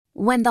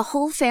When the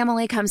whole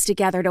family comes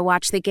together to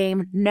watch the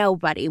game,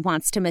 nobody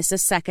wants to miss a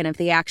second of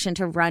the action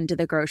to run to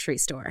the grocery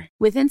store.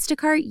 With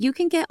Instacart, you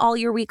can get all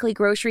your weekly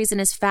groceries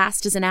in as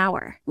fast as an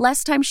hour.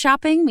 Less time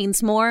shopping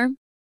means more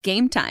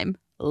game time.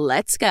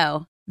 Let's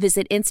go.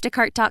 Visit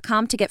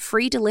instacart.com to get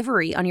free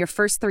delivery on your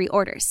first 3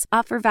 orders.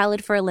 Offer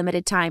valid for a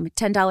limited time.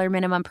 $10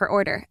 minimum per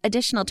order.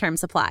 Additional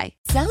terms apply.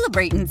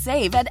 Celebrate and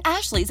save at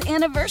Ashley's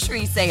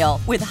Anniversary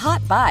Sale. With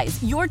Hot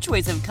Buys, your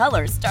choice of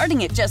colors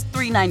starting at just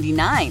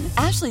 $3.99.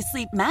 Ashley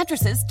Sleep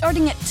mattresses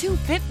starting at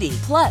 $2.50.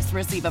 Plus,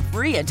 receive a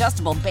free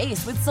adjustable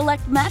base with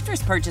select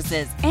mattress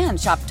purchases. And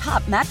shop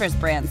top mattress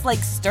brands like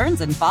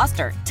Stearns &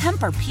 Foster,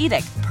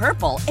 Tempur-Pedic,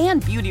 Purple,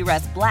 and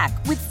Beautyrest Black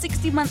with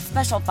 60-month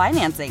special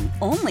financing.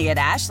 Only at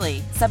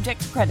Ashley.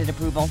 Subject to credit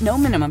approval. No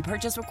minimum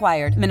purchase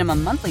required.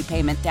 Minimum monthly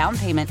payment, down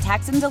payment,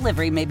 tax, and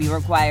delivery may be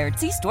required.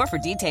 See store for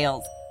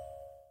details.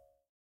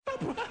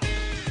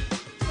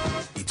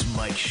 It's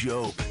Mike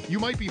Schopp. You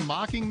might be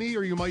mocking me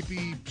or you might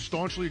be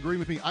staunchly agreeing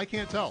with me. I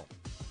can't tell.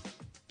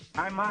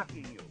 I'm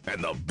mocking you.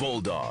 And the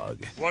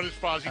Bulldog. What is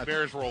Fozzie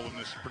Bear's role in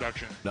this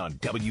production? On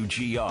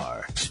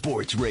WGR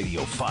Sports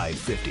Radio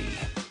 550.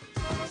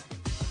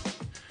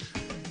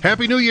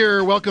 Happy New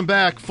Year. Welcome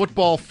back.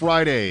 Football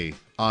Friday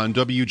on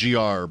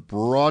WGR,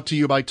 brought to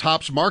you by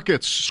Tops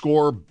Markets.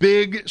 Score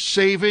big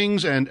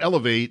savings and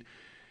elevate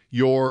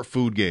your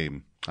food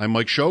game. I'm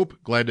Mike Schopp.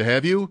 Glad to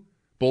have you.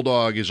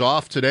 Bulldog is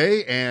off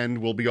today and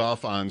will be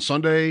off on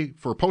Sunday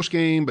for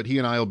postgame, but he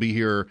and I will be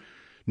here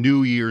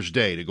New Year's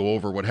Day to go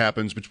over what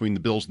happens between the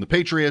Bills and the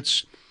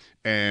Patriots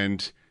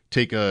and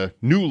take a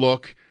new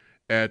look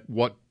at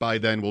what by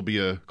then will be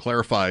a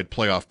clarified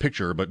playoff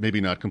picture, but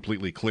maybe not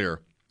completely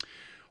clear.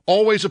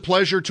 Always a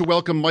pleasure to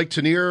welcome Mike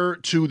Tanier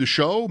to the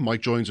show.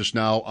 Mike joins us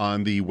now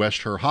on the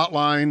West Her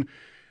Hotline.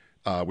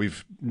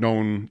 We've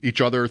known each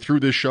other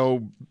through this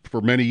show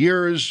for many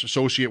years,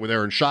 associate with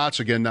Aaron Schatz,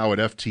 again now at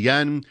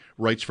FTN,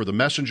 writes for The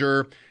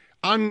Messenger.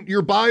 On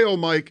your bio,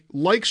 Mike,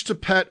 likes to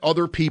pet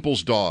other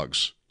people's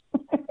dogs.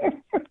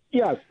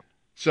 Yes.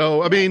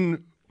 So, I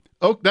mean,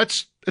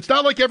 it's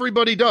not like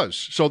everybody does.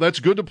 So that's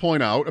good to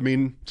point out. I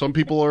mean, some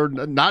people are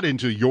not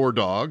into your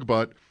dog,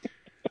 but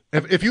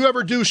if you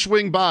ever do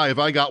swing by, have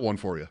I got one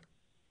for you?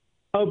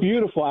 Oh,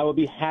 beautiful. I would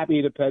be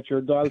happy to pet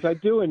your dogs. I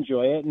do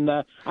enjoy it. And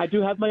I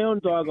do have my own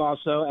dog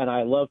also, and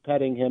I love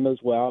petting him as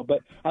well. But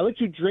I let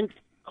you drink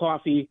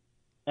coffee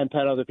and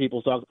pet other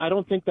people's dogs. I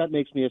don't think that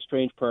makes me a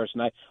strange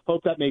person. I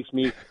hope that makes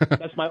me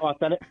that's my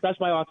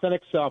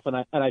authentic self, and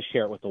I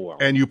share it with the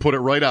world. And you put it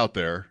right out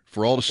there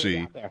for all to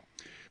see.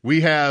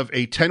 We have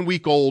a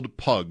 10-week-old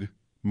pug,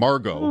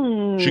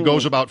 Margot. She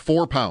goes about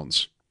 4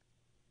 pounds.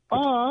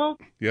 Oh,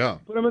 yeah.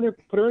 Put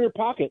her in your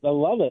pocket. I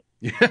love it.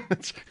 Yeah,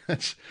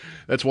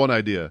 that's one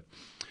idea.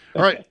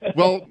 All right.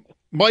 Well,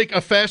 Mike,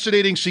 a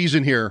fascinating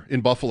season here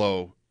in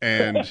Buffalo,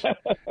 and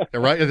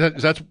right,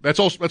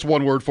 that's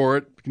one word for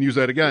it. You can use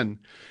that again.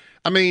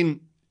 I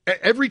mean,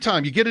 every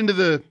time you get into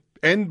the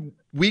end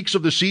weeks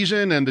of the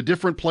season, and the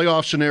different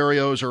playoff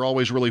scenarios are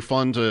always really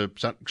fun to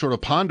sort of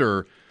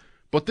ponder.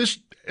 But this,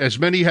 as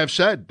many have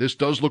said, this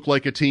does look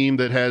like a team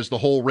that has the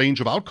whole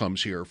range of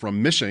outcomes here,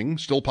 from missing,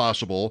 still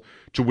possible,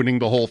 to winning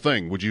the whole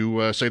thing. Would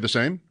you say the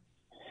same?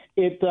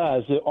 It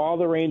does. All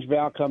the range of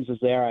outcomes is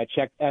there. I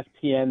checked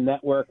FTN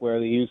Network, where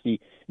they use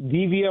the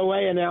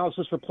DVOA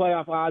analysis for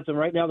playoff odds, and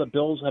right now the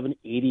Bills have an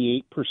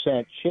 88%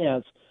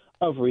 chance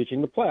of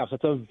reaching the playoffs.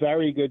 That's a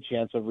very good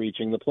chance of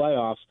reaching the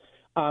playoffs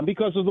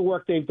because of the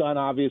work they've done,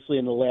 obviously,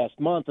 in the last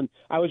month. And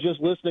I was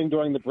just listening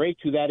during the break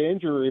to that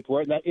injury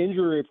report, and that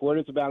injury report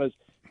is about as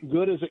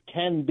good as it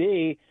can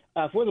be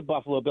for the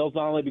Buffalo Bills,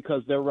 not only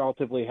because they're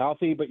relatively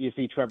healthy, but you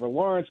see Trevor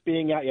Lawrence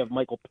being out, you have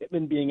Michael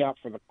Pittman being out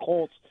for the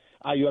Colts,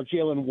 you have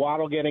Jalen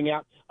Waddle getting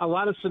out. A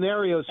lot of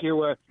scenarios here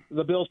where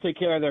the Bills take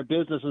care of their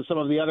business and some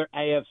of the other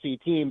AFC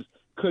teams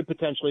could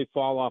potentially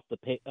fall off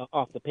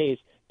the pace,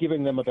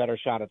 giving them a better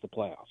shot at the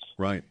playoffs.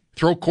 Right.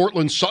 Throw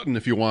Cortland Sutton,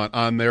 if you want,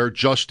 on there.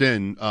 Just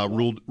in,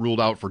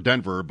 ruled out for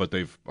Denver, but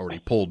they've already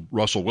pulled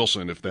Russell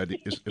Wilson, if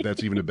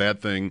that's even a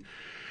bad thing.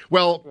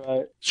 Well,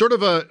 right. Sort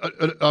of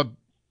a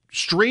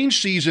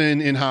strange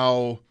season in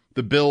how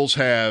the Bills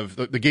have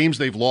the games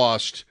they've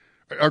lost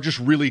are just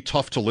really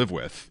tough to live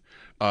with.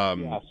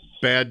 Yes.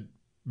 Bad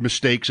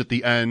mistakes at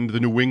the end, the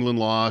New England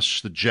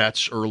loss, the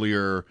Jets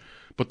earlier,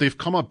 but they've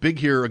come up big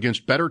here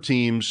against better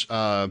teams.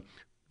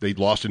 They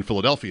lost in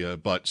Philadelphia,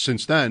 but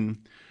since then.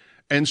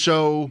 And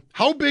so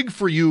how big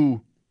for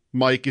you,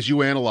 Mike, as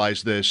you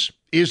analyze this,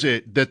 is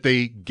it that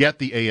they get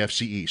the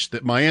AFC East,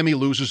 that Miami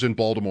loses in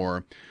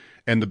Baltimore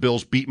and the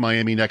Bills beat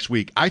Miami next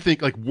week? I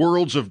think like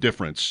worlds of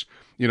difference,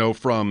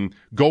 from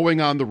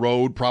going on the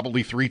road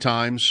probably 3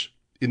 times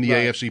in the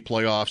AFC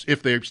playoffs,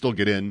 if they still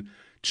get in,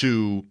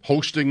 to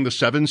hosting the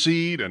 7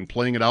 seed and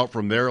playing it out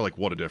from there. Like,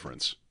 what a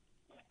difference.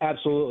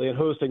 Absolutely. And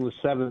hosting the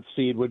 7th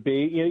seed would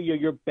be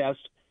your best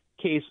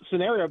case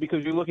scenario,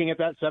 because you're looking at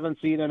that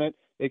 7th seed and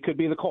it could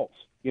be the Colts,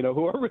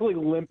 who are really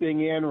limping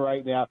in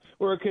right now,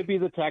 or it could be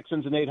the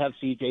Texans and they'd have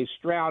C.J.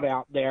 Stroud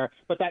out there,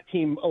 but that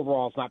team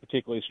overall is not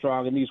particularly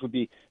strong, and these would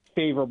be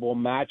favorable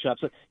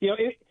matchups.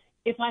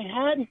 If I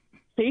had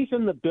faith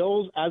in the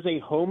Bills as a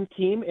home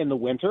team in the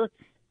winter.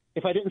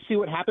 If I didn't see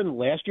what happened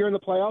last year in the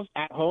playoffs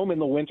at home in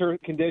the winter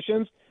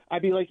conditions,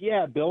 I'd be like,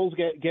 yeah, Bills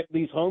get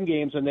these home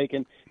games and they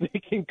can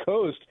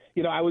coast.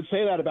 I would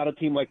say that about a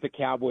team like the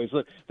Cowboys.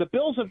 The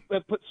Bills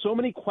have put so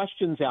many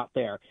questions out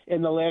there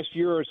in the last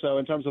year or so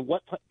in terms of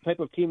what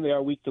type of team they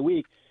are week to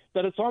week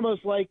that it's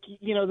almost like,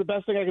 the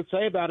best thing I could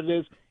say about it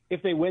is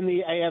if they win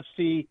the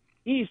AFC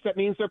East, that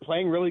means they're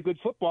playing really good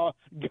football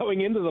going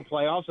into the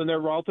playoffs and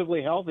they're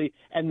relatively healthy,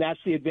 and that's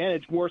the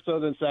advantage more so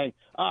than saying,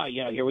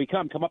 here we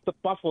come up to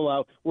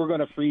Buffalo, we're going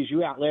to freeze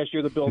you out. Last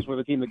year the Bills were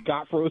the team that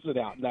got frozen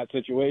out in that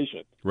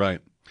situation. Right.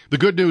 The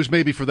good news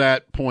maybe for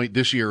that point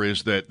this year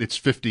is that it's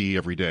 50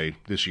 every day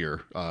this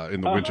year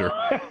in the winter.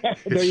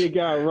 There you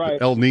go,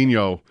 right. El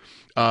Nino.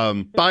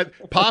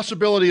 But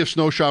possibility of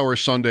snow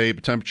showers Sunday,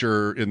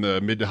 temperature in the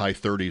mid to high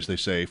 30s, they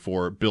say,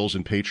 for Bills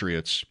and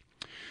Patriots.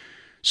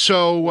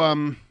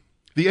 So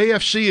the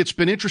AFC, it's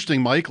been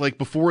interesting, Mike. Like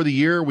before the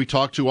year, we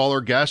talked to all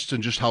our guests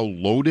and just how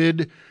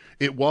loaded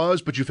it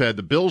was. But you've had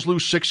the Bills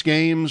lose 6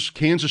 games.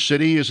 Kansas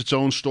City is its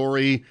own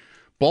story.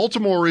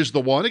 Baltimore is the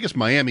one. I guess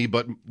Miami,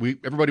 but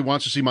everybody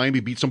wants to see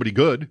Miami beat somebody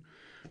good,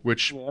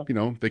 which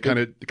they kind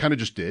of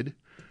just did.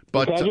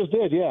 But I just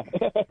did, yeah.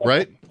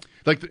 Right?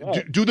 Like,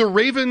 do the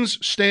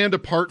Ravens stand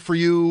apart for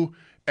you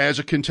as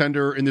a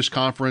contender in this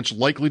conference,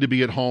 likely to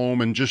be at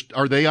home, and just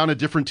are they on a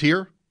different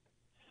tier?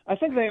 I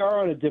think they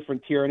are on a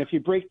different tier, and if you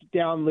break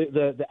down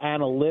the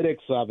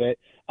analytics of it,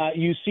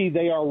 you see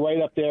they are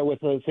right up there with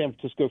the San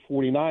Francisco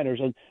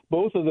 49ers, and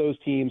both of those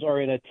teams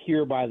are in a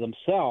tier by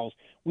themselves.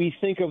 We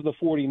think of the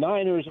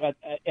 49ers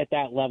at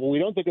that level. We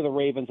don't think of the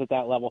Ravens at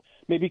that level,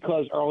 maybe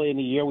because early in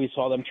the year we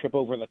saw them trip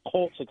over the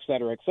Colts, et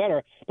cetera, et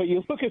cetera. But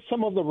you look at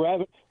some of the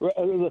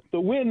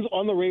wins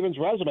on the Ravens'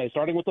 resume,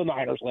 starting with the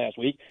Niners last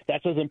week.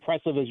 That's as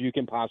impressive as you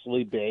can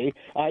possibly be.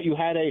 You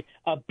had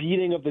a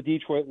beating of the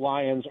Detroit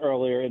Lions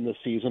earlier in the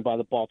season by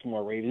the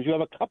Baltimore Ravens. You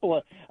have a couple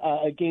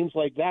of games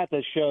like that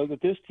show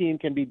that this team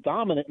can be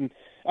dominant. And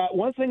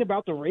one thing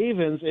about the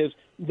Ravens is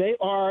they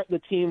are the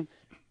team –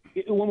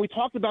 when we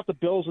talked about the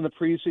Bills in the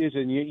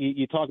preseason,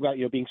 you talk about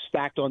being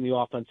stacked on the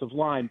offensive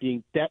line,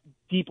 being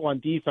deep on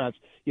defense,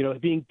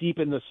 being deep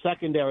in the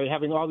secondary,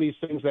 having all these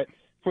things that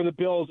for the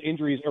Bills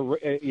injuries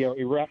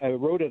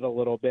eroded a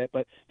little bit,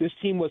 but this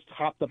team was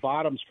top to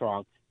bottom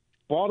strong.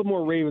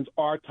 Baltimore Ravens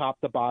are top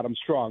to bottom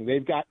strong.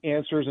 They've got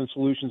answers and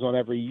solutions on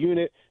every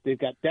unit. They've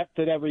got depth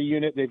at every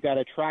unit. They've got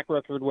a track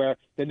record where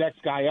the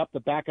next guy up, the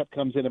backup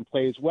comes in and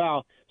plays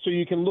well. So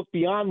you can look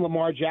beyond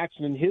Lamar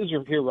Jackson and his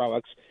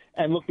heroics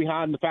and look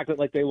behind the fact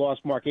that they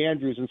lost Mark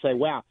Andrews and say,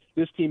 wow,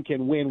 this team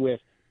can win with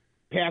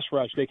pass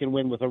rush. They can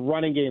win with a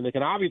running game. They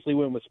can obviously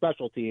win with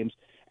special teams,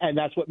 and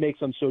that's what makes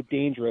them so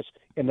dangerous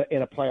in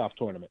a playoff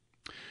tournament.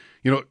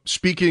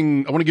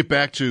 Speaking, I want to get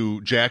back to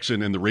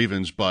Jackson and the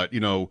Ravens, but,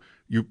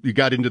 you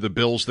got into the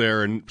Bills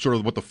there and sort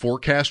of what the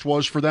forecast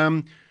was for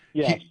them.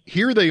 Yes.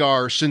 Here they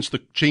are, since the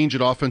change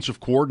at offensive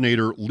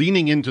coordinator,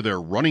 leaning into their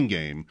running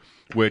game,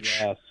 which,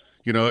 yes.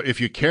 If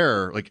you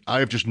care,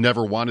 I've just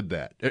never wanted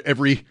that.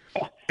 Every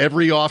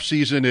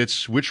offseason,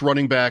 it's which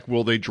running back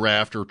will they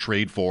draft or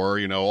trade for?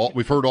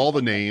 We've heard all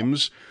the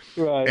names.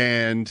 Right.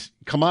 And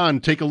come on,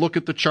 take a look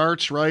at the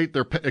charts, right?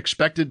 Their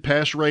expected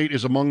pass rate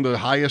is among the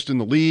highest in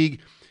the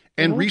league.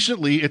 And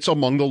recently, it's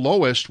among the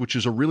lowest, which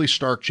is a really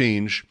stark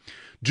change.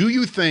 Do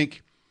you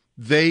think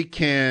they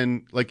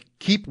can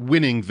keep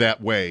winning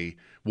that way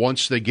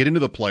once they get into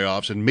the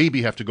playoffs and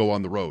maybe have to go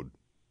on the road?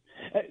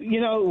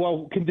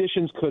 Well,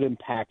 conditions could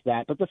impact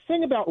that. But the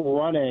thing about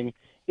running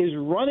is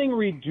running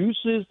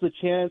reduces the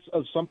chance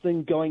of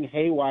something going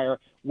haywire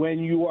when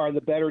you are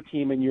the better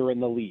team and you're in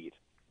the lead.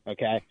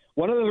 Okay?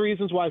 One of the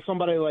reasons why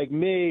somebody like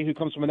me, who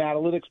comes from an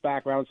analytics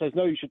background, says,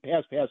 no, you should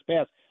pass,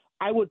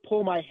 I would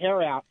pull my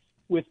hair out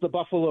with the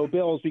Buffalo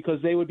Bills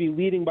because they would be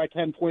leading by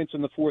 10 points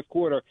in the fourth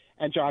quarter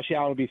and Josh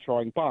Allen would be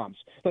throwing bombs.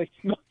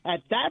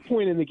 At that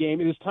point in the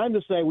game, it is time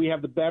to say we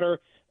have the better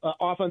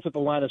offense at the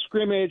line of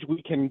scrimmage.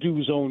 We can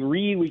do zone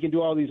read. We can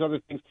do all these other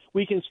things.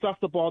 We can stuff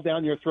the ball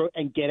down your throat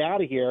and get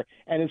out of here.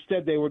 And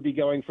instead they would be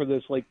going for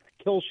this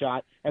kill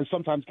shot and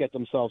sometimes get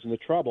themselves into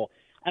trouble.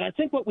 And I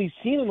think what we've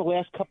seen in the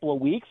last couple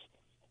of weeks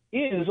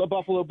is a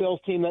Buffalo Bills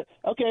team that,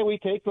 okay, we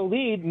take the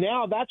lead.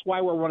 Now that's why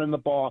we're running the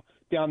ball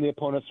down the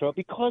opponent's throat,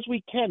 because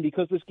we can,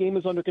 because this game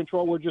is under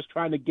control. We're just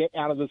trying to get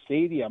out of the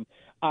stadium,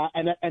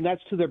 and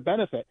that's to their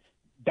benefit.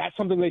 That's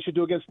something they should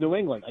do against New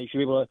England. They should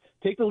be able to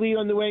take the lead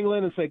on New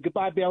England and say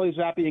goodbye, Bailey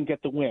Zappi, and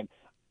get the win.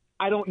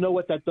 I don't know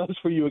what that does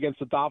for you against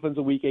the Dolphins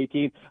in Week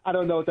 18. I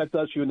don't know what that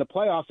does for you in the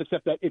playoffs,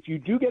 except that if you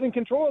do get in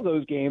control of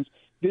those games,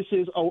 this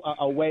is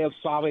a way of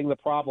solving the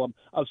problem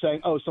of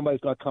saying, oh, somebody's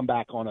going to come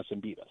back on us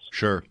and beat us.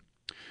 Sure.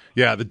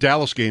 Yeah, the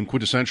Dallas game,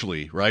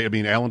 quintessentially, right? I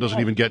mean, Allen doesn't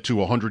even get to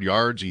 100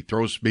 yards. He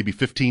throws maybe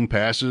 15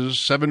 passes,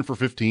 7 for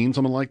 15,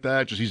 something like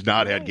that. Just he's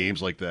not had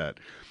games like that.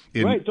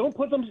 Right. Don't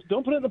put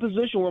it in a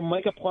position where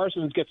Micah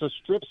Parsons gets a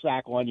strip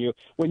sack on you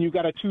when you've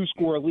got a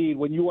 2-score lead,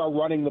 when you are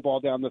running the ball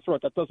down the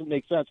throat. That doesn't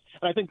make sense.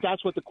 And I think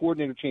that's what the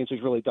coordinator change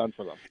has really done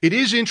for them. It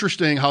is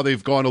interesting how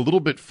they've gone a little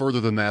bit further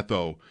than that,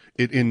 though,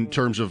 in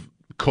terms of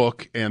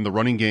Cook and the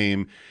running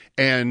game.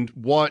 And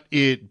what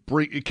it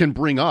can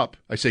bring up,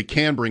 I say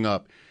can bring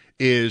up,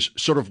 is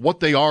sort of what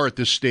they are at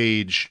this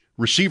stage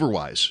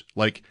receiver-wise.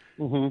 Like,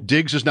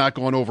 Diggs has not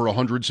gone over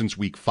 100 since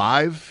week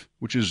 5,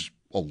 which is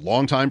a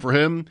long time for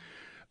him.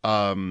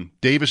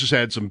 Davis has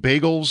had some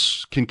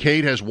bagels.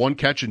 Kincaid has 1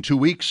 catch in 2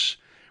 weeks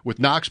with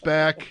Knox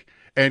back.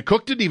 And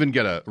Cook didn't even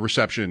get a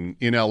reception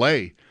in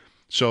L.A.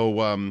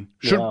 So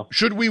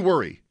should we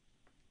worry?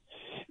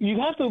 You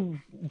have to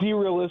be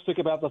realistic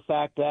about the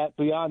fact that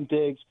beyond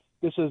Diggs,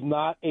 this is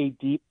not a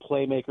deep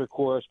playmaker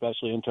core,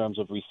 especially in terms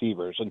of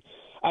receivers. And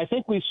I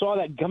think we saw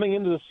that coming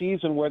into the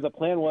season where the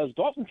plan was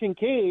Dalton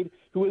Kincaid,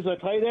 who is a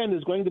tight end,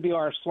 is going to be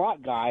our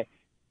slot guy.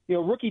 You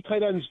know, rookie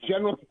tight ends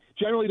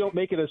generally don't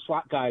make it as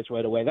slot guys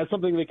right away. That's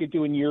something they could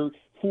do in year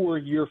 4,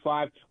 year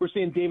 5. We're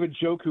seeing David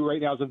Njoku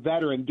right now as a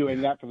veteran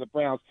doing that for the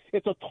Browns.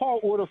 It's a tall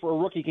order for a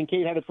rookie.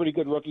 Kincaid had a pretty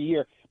good rookie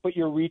year, but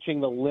you're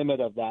reaching the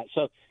limit of that.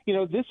 So, you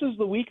know, this is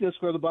the weakness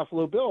for the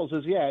Buffalo Bills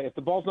is, if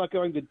the ball's not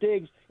going to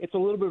Diggs, it's a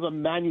little bit of a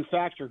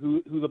manufacture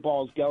who the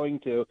ball is going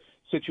to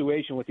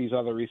situation with these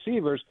other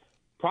receivers.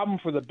 Problem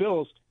for the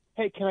Bills,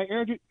 hey, can I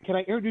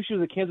introduce you to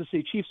the Kansas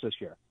City Chiefs this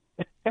year?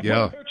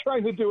 Yeah. They're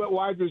trying to do it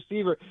wide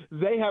receiver.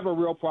 They have a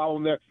real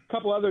problem there. A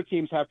couple other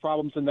teams have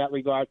problems in that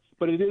regard,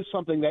 but it is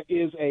something that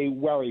is a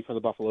worry for the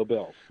Buffalo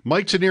Bills.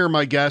 Mike Tanier,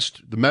 my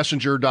guest,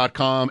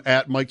 themessenger.com,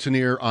 at Mike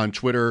Tanier on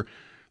Twitter,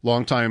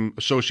 longtime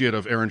associate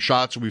of Aaron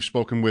Schatz, who we've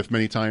spoken with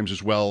many times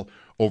as well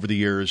over the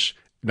years,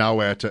 now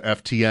at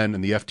FTN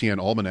and the FTN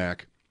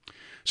Almanac.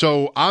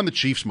 So on the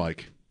Chiefs,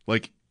 Mike,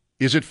 like,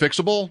 is it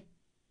fixable?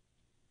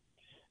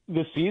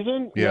 This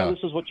season? Yeah. No,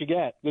 this is what you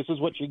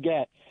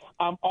get.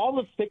 All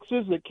the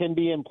fixes that can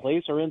be in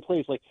place are in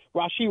place. Like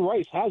Rashee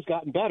Rice has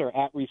gotten better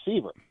at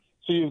receiver.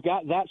 So you've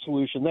got that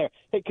solution there.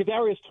 Hey,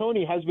 Kadarius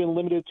Toney has been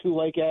limited to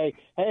like hey,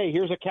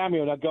 here's a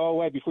cameo, now go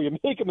away before you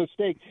make a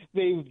mistake.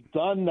 They've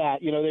done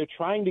that. You know, they're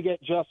trying to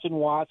get Justin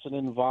Watson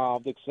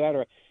involved, et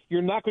cetera.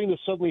 You're not going to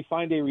suddenly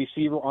find a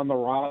receiver on the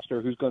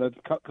roster who's going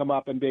to come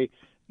up and be,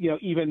 you know,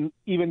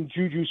 even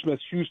Juju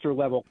Smith-Schuster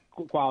level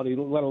quality,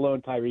 let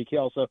alone Tyreek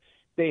Hill. So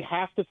they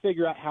have to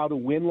figure out how to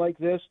win like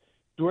this.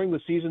 During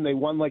the season, they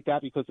won like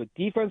that because the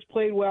defense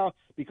played well,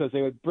 because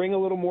they would bring a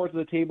little more to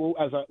the table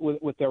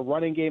with their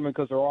running game, and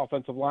because their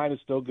offensive line is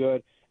still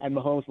good, and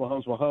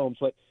Mahomes.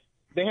 But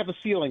they have a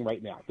ceiling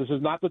right now. This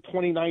is not the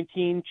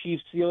 2019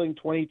 Chiefs ceiling,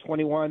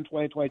 2021,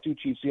 2022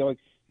 Chiefs ceiling.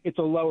 It's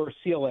a lower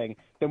ceiling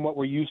than what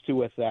we're used to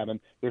with them, and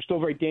they're still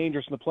very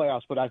dangerous in the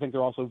playoffs, but I think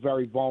they're also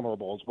very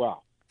vulnerable as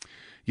well.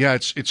 Yeah,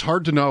 it's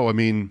hard to know. I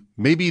mean,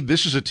 maybe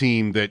this is a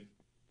team that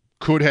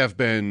could have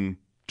been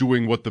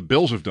doing what the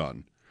Bills have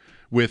done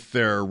with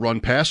their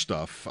run-pass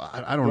stuff.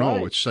 I don't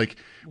know. It's like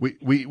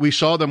we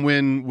saw them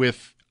win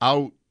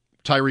without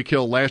Tyreek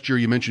Hill last year.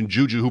 You mentioned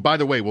Juju, who, by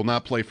the way, will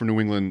not play for New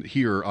England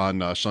here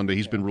on Sunday.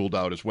 He's been ruled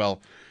out as well.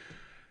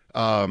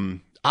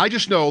 I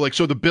just know, like,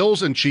 so the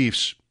Bills and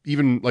Chiefs,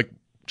 even like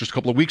just a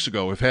couple of weeks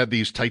ago, have had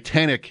these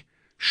titanic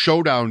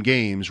showdown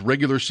games,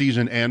 regular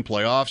season and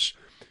playoffs.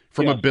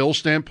 From a Bills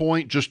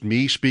standpoint, just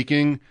me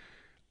speaking,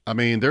 I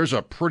mean, there's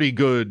a pretty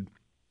good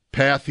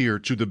path here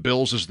to the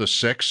Bills as the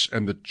 6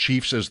 and the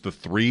Chiefs as the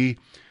 3,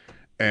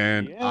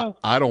 and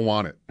I don't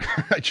want it.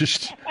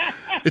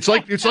 It's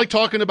like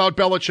talking about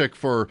Belichick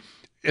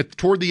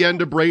toward the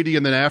end of Brady,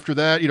 and then after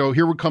that, you know,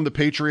 here would come the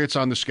Patriots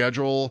on the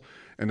schedule,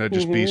 and I'd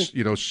just be,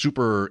 you know,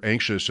 super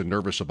anxious and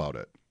nervous about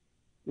it.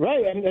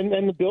 Right,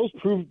 and the Bills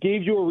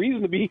gave you a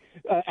reason to be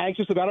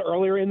anxious about it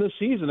earlier in the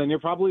season, and you're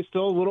probably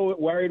still a little bit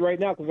worried right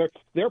now because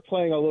they're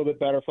playing a little bit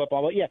better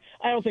football. But,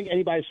 I don't think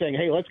anybody's saying,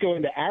 hey, let's go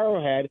into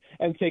Arrowhead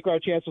and take our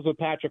chances with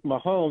Patrick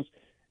Mahomes.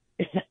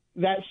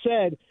 That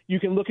said, you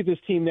can look at this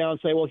team now and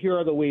say, well, here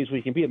are the ways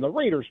we can beat them. The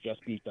Raiders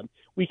just beat them.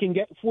 We can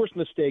force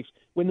mistakes.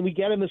 When we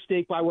get a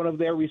mistake by one of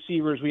their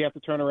receivers, we have to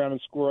turn around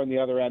and score on the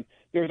other end.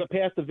 There's a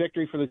path to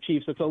victory for the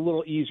Chiefs that's a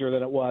little easier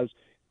than it was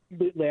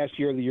last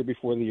year, the year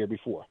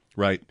before.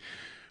 Right.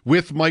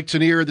 With Mike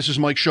Tanier, this is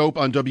Mike Shope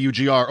on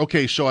WGR.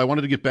 Okay, so I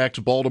wanted to get back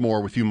to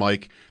Baltimore with you,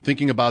 Mike,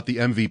 thinking about the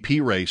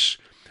MVP race.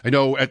 I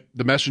know at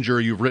The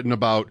Messenger you've written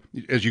about,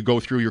 as you go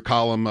through your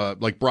column,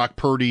 like Brock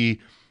Purdy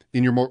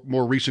in your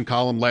more recent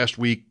column last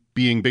week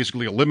being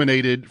basically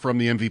eliminated from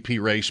the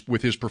MVP race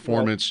with his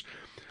performance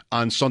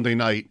on Sunday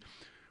night.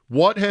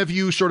 What have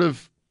you sort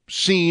of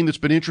seen that's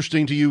been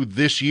interesting to you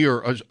this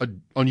year,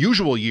 an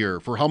unusual year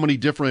for how many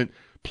different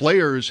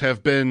players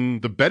have been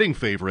the betting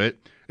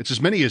favorite? It's as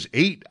many as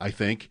 8, I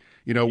think,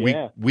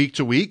 week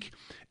to week.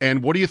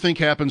 And what do you think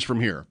happens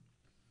from here?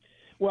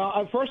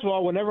 Well, first of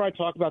all, whenever I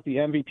talk about the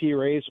MVP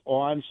race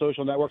on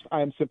social networks,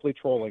 I am simply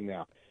trolling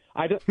now.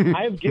 I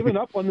have given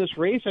up on this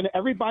race, and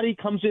everybody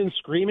comes in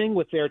screaming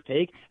with their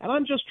take, and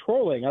I'm just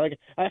trolling.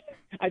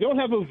 I don't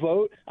have a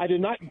vote. I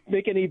did not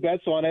make any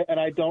bets on it, and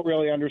I don't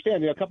really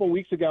understand. A couple of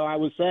weeks ago, I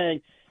was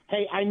saying,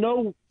 hey, I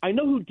know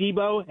who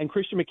Debo and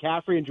Christian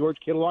McCaffrey and George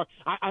Kittle are.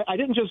 I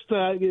didn't just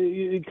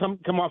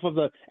come out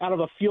of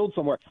a field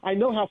somewhere. I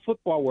know how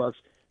football works.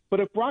 But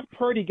if Brock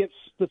Purdy gets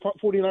the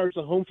 49ers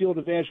a home field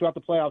advantage throughout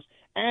the playoffs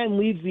and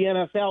leads the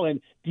NFL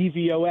in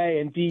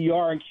DVOA and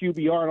DER and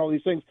QBR and all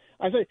these things,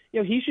 I say,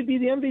 he should be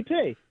the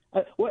MVP.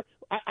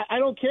 I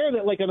don't care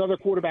that like another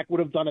quarterback would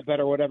have done it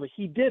better or whatever.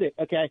 He did it,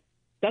 okay?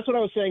 That's what I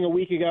was saying a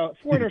week ago.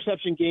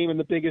 4-interception game in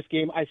the biggest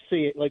game, I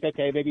see it. Like,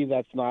 okay, maybe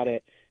that's not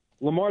it.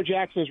 Lamar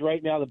Jackson is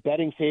right now the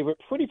betting favorite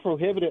pretty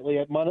prohibitively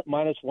at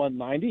minus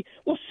 190.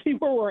 We'll see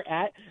where we're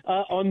at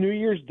on New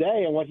Year's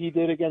Day and what he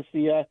did against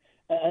the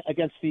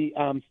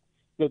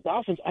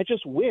Dolphins. I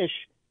just wish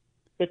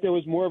that there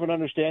was more of an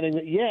understanding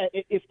that,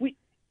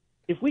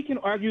 if we can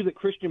argue that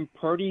Christian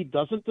Purdy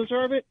doesn't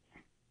deserve it,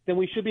 then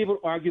we should be able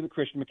to argue that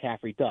Christian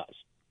McCaffrey does.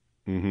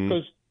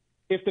 Because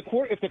if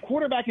the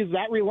quarterback is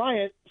that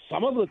reliant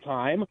some of the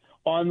time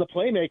on the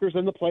playmakers,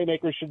 then the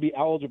playmakers should be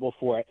eligible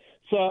for it.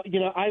 So,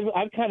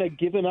 I've kind of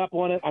given up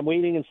on it. I'm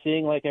waiting and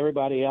seeing like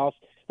everybody else.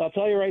 But I'll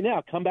tell you right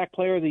now, comeback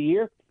player of the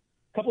year,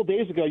 a couple of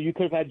days ago, you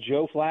could have had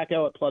Joe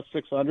Flacco at plus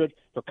 600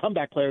 for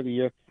comeback player of the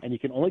year, and you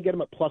can only get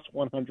him at plus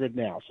 100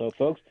 now. So,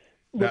 folks,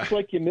 looks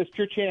like you missed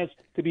your chance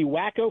to be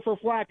wacko for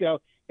Flacco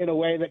in a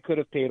way that could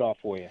have paid off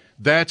for you.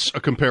 That's a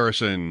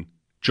comparison,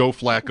 Joe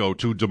Flacco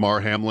to DeMar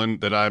Hamlin,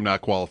 that I'm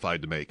not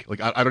qualified to make. Like,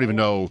 I don't even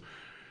know.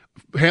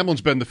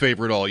 Hamlin's been the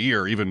favorite all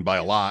year, even by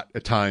a lot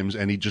at times,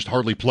 and he just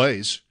hardly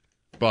plays.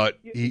 But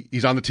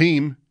he's on the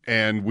team,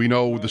 and we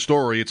know the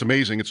story. It's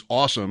amazing. It's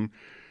awesome.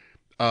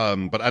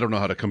 But I don't know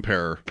how to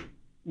compare.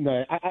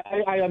 No,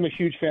 I am a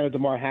huge fan of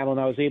DeMar Hamlin.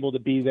 I was able to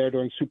be there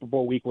during Super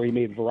Bowl week where he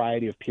made a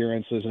variety of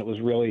appearances, and it was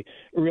really,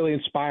 really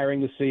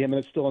inspiring to see him, and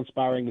it's still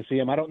inspiring to see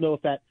him. I don't know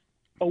if that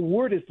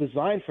award is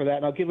designed for that,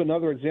 and I'll give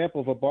another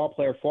example of a ball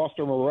player,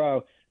 Foster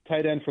Moreau,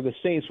 tight end for the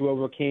Saints, who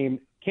overcame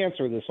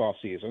cancer this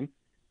offseason.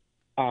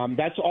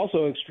 That's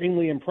also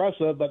extremely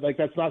impressive, but like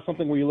that's not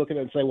something where you look at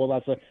it and say, well,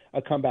 that's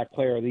a comeback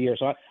player of the year.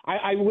 So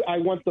I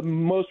want the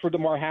most for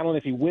DeMar Hamlin.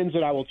 If he wins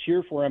it, I will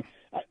cheer for him.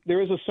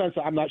 There is a sense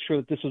that I'm not sure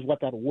that this is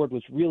what that award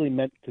was really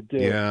meant to do.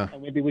 Yeah.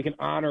 And maybe we can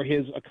honor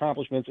his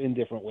accomplishments in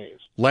different ways.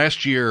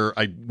 Last year,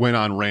 I went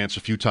on rants a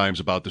few times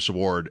about this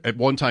award. At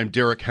one time,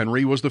 Derrick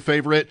Henry was the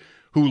favorite,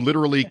 who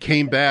literally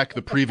came back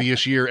the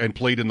previous year and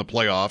played in the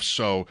playoffs.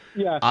 So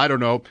yeah. I don't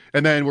know.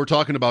 And then we're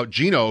talking about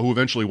Geno, who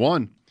eventually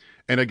won.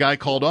 And a guy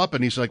called up,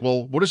 and he's like,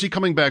 well, what is he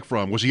coming back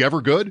from? Was he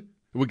ever good?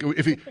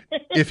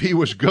 If he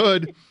was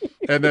good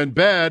and then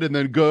bad and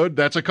then good,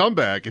 that's a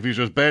comeback. If he's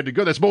just bad to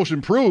good, that's most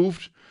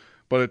improved.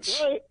 But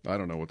it's right. I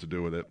don't know what to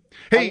do with it.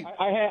 Hey,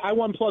 I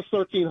won plus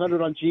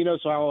 1,300 on Geno,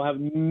 so I will have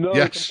no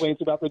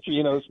complaints about the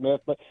Geno Smith.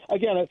 But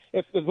again,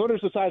 if the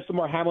voters decide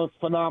DeMar Hamlin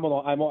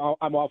phenomenal, I'm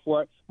all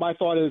for it. My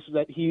thought is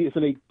that he is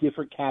in a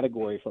different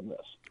category from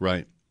this.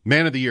 Right.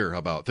 Man of the year, how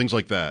about things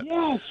like that?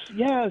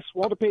 Yes.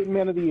 Walter Payton,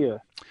 Man of the Year.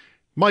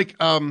 Mike,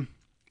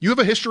 you have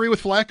a history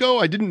with Flacco?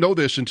 I didn't know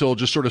this until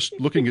just sort of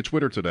looking at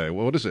Twitter today.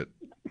 Well, what is it?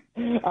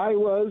 I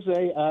was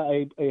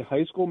a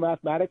high school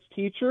mathematics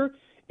teacher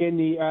in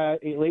the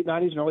late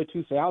 90s and early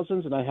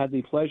 2000s, and I had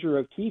the pleasure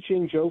of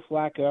teaching Joe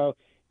Flacco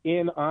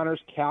in honors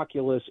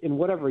calculus in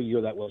whatever year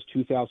that was,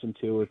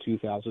 2002 or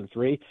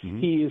 2003. Mm-hmm.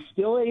 He is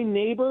still a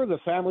neighbor. The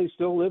family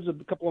still lives a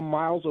couple of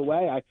miles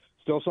away. I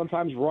still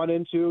sometimes run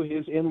into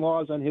his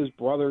in-laws and his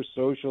brothers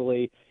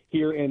socially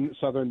here in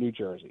southern New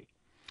Jersey.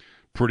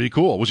 Pretty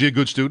cool. Was he a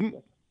good student?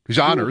 He's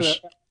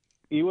honors.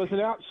 He was an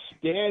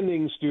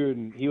outstanding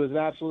student. He was an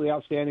absolutely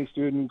outstanding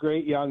student.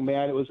 Great young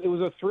man. It was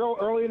a thrill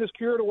early in his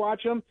career to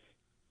watch him,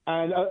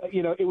 and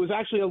it was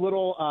actually a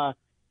little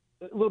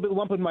bit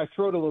lump in my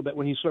throat a little bit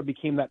when he sort of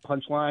became that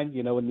punchline.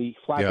 When the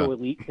Flacco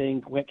Elite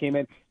thing came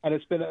in, and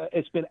it's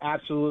been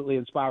absolutely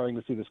inspiring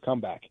to see this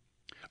comeback.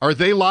 Are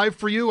they live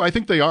for you? I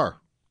think they are.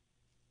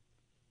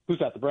 Who's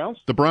that? The Browns?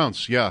 The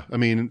Browns. Yeah. I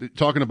mean,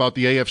 talking about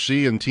the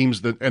AFC and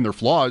teams and their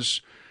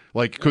flaws.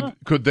 Like,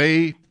 could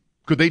they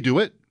do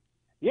it?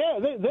 Yeah,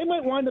 they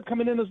might wind up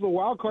coming in as the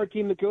wild card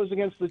team that goes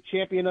against the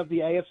champion of the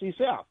AFC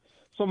South.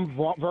 Some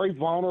very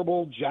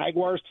vulnerable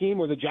Jaguars team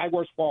where the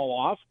Jaguars fall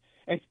off,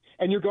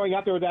 and you're going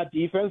out there with that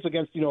defense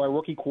against a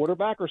rookie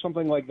quarterback or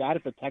something like that.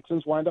 If the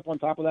Texans wind up on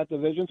top of that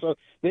division, so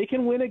they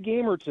can win a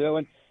game or two.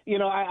 And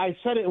I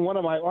said it in one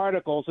of my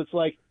articles. It's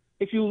like,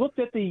 if you looked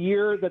at the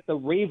year that the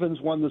Ravens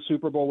won the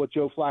Super Bowl with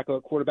Joe Flacco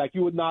at quarterback,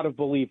 you would not have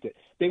believed it.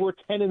 They were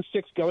 10-6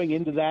 going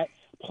into that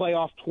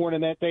playoff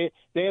tournament. They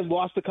had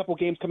lost a couple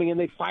games coming in.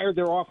 They fired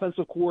their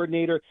offensive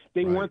coordinator.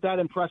 They weren't that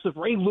impressive.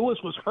 Ray Lewis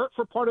was hurt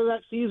for part of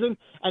that season,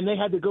 and they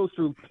had to go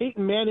through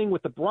Peyton Manning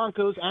with the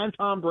Broncos and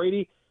Tom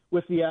Brady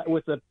with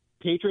the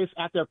Patriots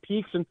at their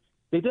peaks, and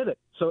they did it.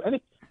 So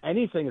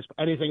anything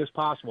is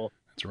possible.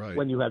 That's right.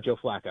 When you have Joe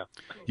Flacco.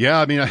 Yeah,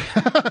 I mean,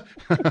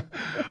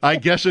 I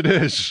guess it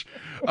is.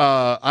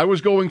 I was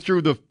going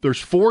through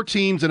there's 4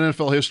 teams in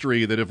NFL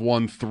history that have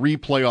won 3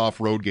 playoff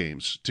road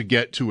games to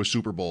get to a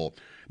Super Bowl.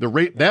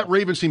 That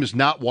Ravens team is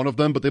not one of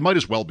them, but they might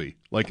as well be.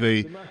 Like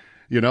they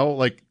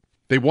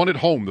won at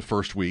home the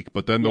first week,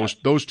 but then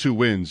those 2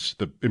 wins,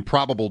 the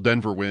improbable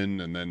Denver win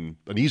and then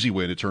an easy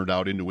win, it turned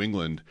out in New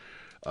England.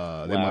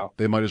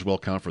 They might as well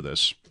count for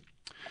this.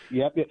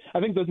 Yep. I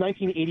think those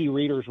 1980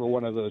 Raiders were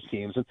one of those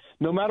teams. And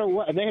no matter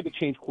what, and they had to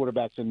change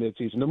quarterbacks in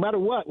midseason. No matter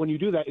what, when you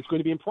do that, it's going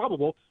to be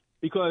improbable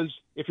because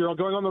if you're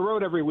going on the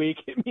road every week,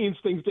 it means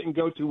things didn't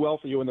go too well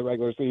for you in the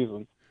regular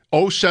season.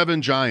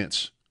 07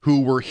 Giants,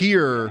 who were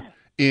here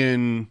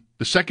in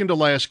the second to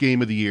last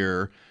game of the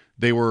year.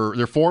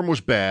 Their form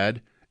was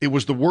bad. It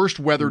was the worst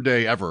weather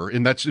day ever,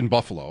 and that's in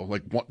Buffalo.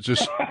 Like,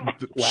 just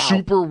wow.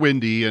 Super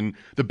windy, and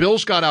the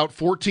Bills got out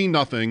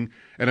 14-0,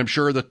 and I'm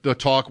sure that the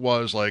talk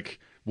was like,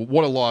 well,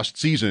 what a lost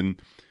season,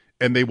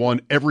 and they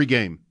won every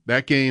game.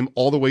 That game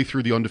all the way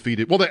through the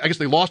undefeated. Well, I guess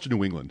they lost to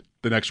New England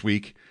the next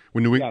week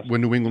when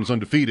New England's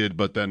undefeated,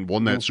 but then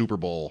won that Super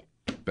Bowl.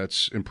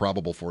 That's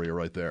improbable for you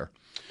right there.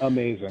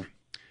 Amazing.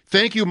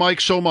 Thank you, Mike,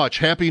 so much.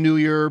 Happy New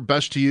Year.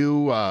 Best to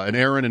you and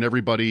Aaron and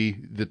everybody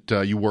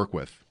that you work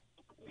with.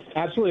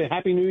 Absolutely.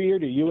 Happy New Year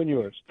to you and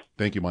yours.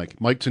 Thank you, Mike.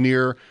 Mike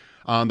Tanier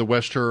on the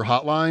Wester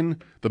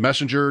hotline,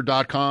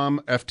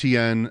 themessenger.com,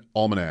 FTN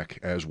Almanac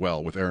as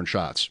well with Aaron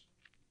Schatz.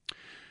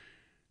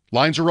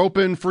 Lines are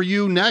open for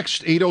you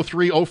next,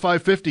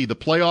 803-0550, the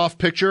playoff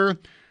picture,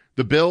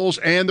 the Bills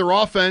and their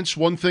offense.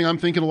 One thing I'm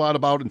thinking a lot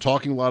about and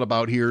talking a lot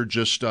about here,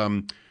 just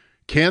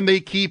can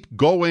they keep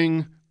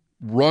going,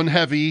 run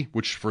heavy,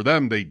 which for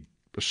them they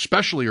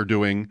especially are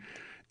doing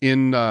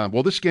in,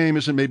 this game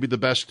isn't maybe the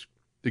best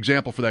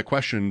example for that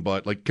question,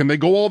 but like, can they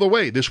go all the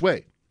way this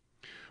way?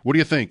 What do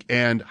you think?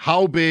 And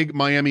how big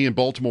Miami and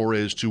Baltimore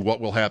is to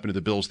what will happen to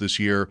the Bills this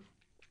year?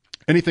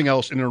 Anything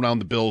else in and around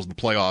the Bills and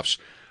the playoffs,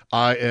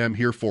 I am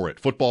here for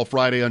it. Football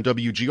Friday on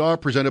WGR,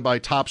 presented by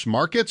Tops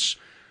Markets.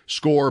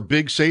 Score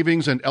big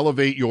savings and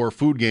elevate your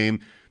food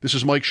game. This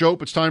is Mike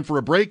Shope. It's time for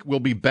a break. We'll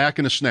be back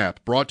in a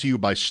snap. Brought to you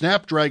by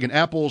Snapdragon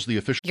Apples, the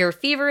official... Your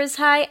fever is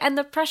high and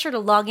the pressure to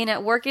log in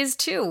at work is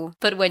too.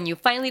 But when you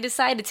finally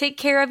decide to take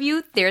care of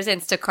you, there's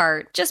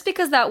Instacart. Just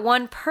because that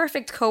one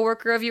perfect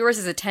coworker of yours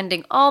is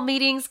attending all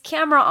meetings,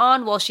 camera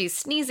on while she's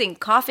sneezing,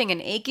 coughing,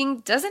 and aching,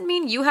 doesn't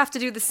mean you have to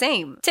do the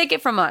same. Take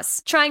it from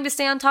us. Trying to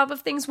stay on top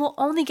of things will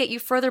only get you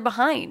further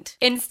behind.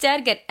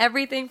 Instead, get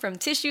everything from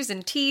tissues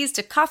and teas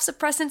to cough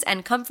suppressants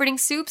and comforting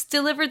soups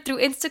delivered through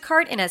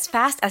Instacart in as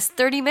fast as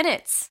 30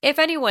 minutes. If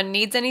anyone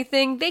needs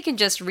anything, they can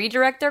just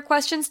redirect their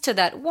questions to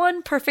that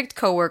one perfect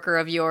coworker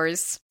of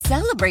yours.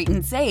 Celebrate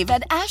and save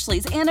at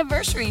Ashley's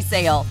Anniversary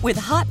Sale. With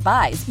Hot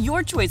Buys,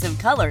 your choice of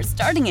colors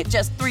starting at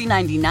just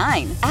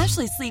 $3.99.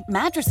 Ashley Sleep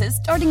mattresses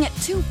starting at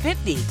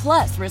 $2.50.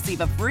 Plus,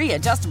 receive a free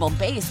adjustable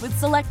base with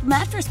select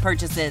mattress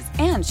purchases.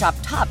 And shop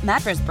top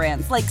mattress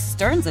brands like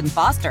Stearns &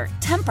 Foster,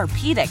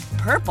 Tempur-Pedic,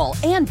 Purple,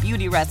 and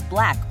Beautyrest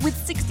Black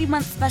with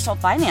 60-month special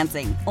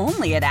financing.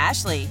 Only at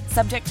Ashley.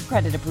 Subject to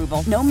credit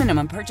approval. No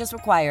minimum purchase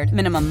required.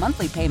 Minimum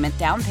monthly payment,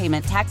 down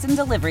payment, tax, and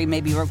delivery may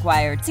be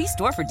required. See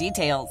store for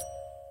details.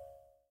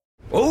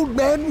 Old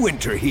Man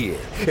Winter here.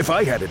 If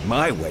I had it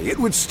my way, it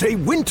would stay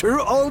winter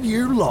all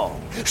year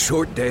long.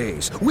 Short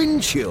days,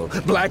 wind chill,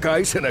 black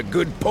ice, and a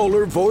good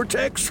polar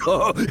vortex.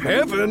 Oh,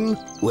 heaven!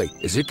 Wait,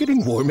 is it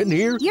getting warm in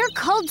here? Your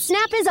cold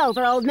snap is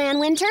over, Old Man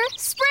Winter.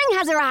 Spring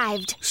has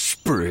arrived.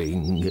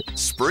 Spring.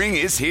 Spring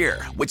is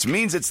here, which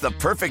means it's the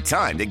perfect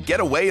time to get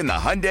away in the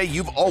Hyundai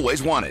you've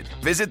always wanted.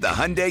 Visit the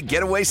Hyundai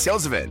Getaway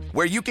Sales Event,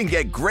 where you can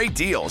get great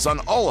deals on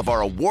all of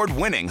our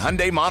award-winning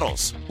Hyundai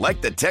models,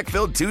 like the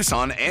tech-filled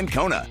Tucson and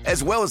Kona,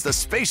 as well as the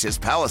spacious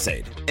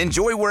Palisade.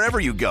 Enjoy wherever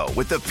you go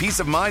with the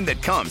peace of mind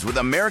that comes with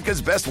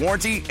America's best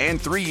warranty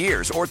and 3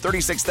 years or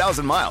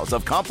 36,000 miles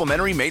of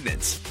complimentary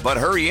maintenance. But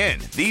hurry in,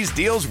 these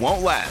deals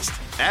won't last.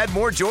 Add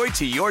more joy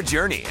to your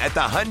journey at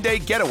the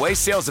Hyundai Getaway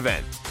Sales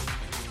Event.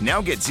 Now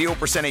get 0%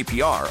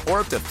 APR or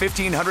up to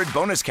 $1,500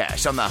 bonus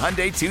cash on the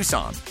Hyundai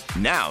Tucson.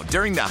 Now,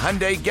 during the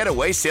Hyundai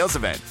Getaway Sales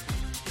Event.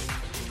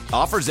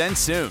 Offers end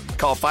soon.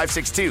 Call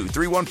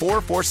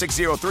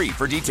 562-314-4603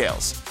 for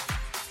details.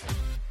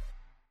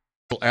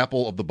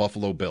 Apple of the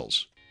Buffalo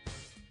Bills.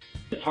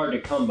 It's hard to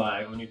come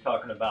by when you're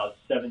talking about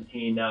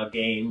 17 now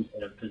games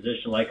in a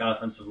position like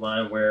offensive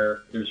line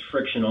where there's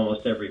friction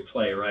almost every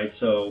play, right?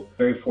 So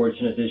very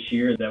fortunate this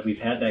year that we've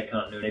had that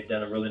continuity. They've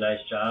done a really nice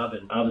job,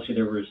 and obviously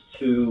there was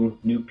 2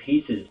 new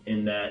pieces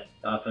in that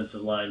offensive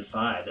line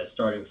 5, that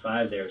starting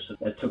 5 there. So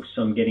that took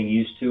some getting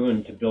used to,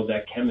 and to build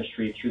that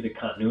chemistry through the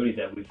continuity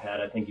that we've had,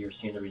 I think you're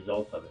seeing the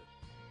results of it.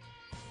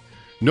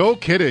 No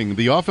kidding.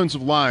 The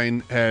offensive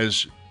line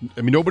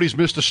nobody's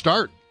missed a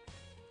start.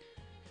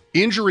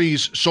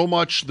 Injuries so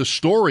much the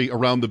story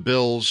around the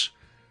Bills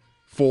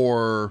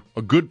for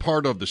a good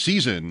part of the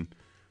season,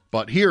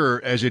 but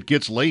here, as it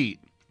gets late,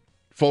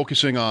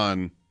 focusing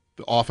on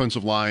the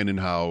offensive line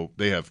and how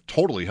they have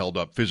totally held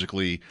up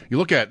physically. You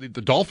look at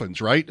the Dolphins,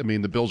 right? I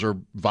mean, the Bills are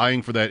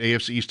vying for that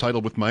AFC East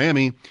title with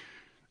Miami,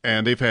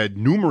 and they've had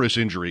numerous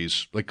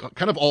injuries, like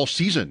kind of all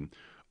season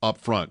up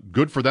front.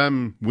 Good for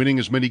them winning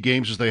as many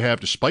games as they have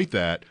despite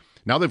that.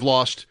 Now they've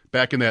lost,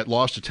 back in that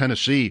loss to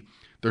Tennessee,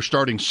 their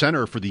starting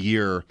center for the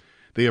year.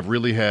 They have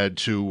really had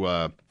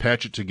to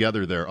patch it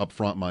together there up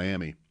front,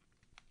 Miami.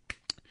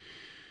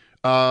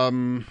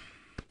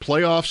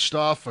 Playoff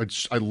stuff,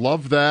 I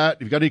love that.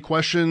 If you've got any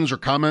questions or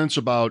comments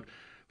about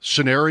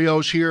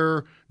scenarios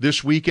here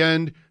this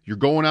weekend, You're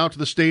going out to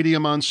the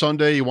stadium on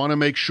Sunday. You want to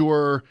make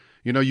sure,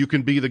 you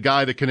can be the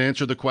guy that can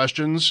answer the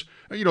questions.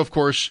 Of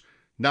course,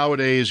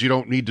 nowadays you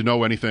don't need to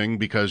know anything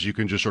because you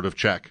can just sort of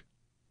check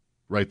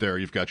right there.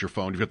 You've got your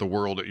phone. You've got the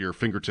world at your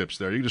fingertips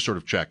there. You can just sort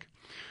of check.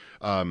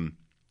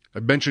 I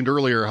mentioned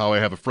earlier how I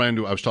have a friend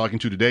who I was talking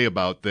to today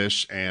about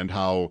this and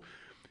how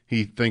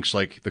he thinks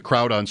like the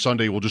crowd on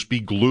Sunday will just be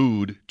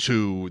glued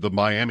to the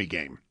Miami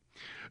game.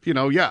 You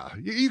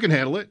can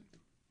handle it.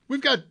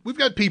 We've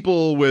got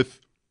people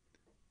with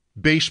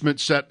basement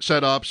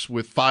setups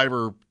with 5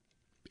 or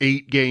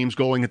 8 games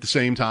going at the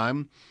same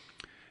time.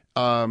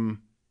 I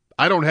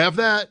don't have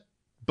that,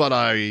 but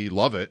I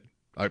love it.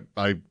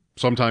 I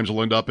sometimes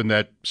will end up in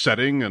that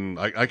setting, and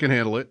I can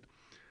handle it.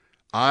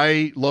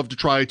 I love to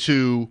try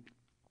to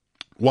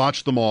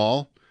watch them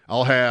all.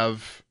 I'll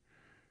have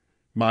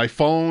my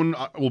phone.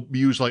 I'll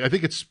use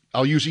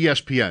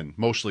ESPN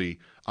mostly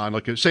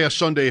on say a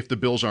Sunday if the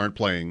Bills aren't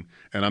playing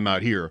and I'm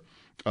not here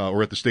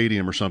or at the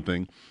stadium or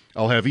something.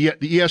 I'll have the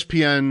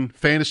ESPN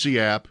fantasy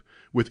app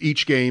with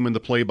each game and the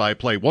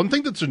play-by-play. One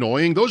thing that's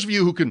annoying, those of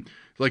you who can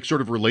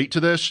sort of relate to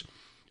this,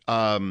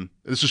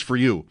 this is for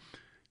you.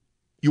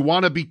 You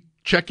want to be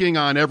checking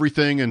on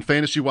everything, and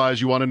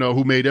fantasy-wise, you want to know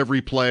who made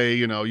every play.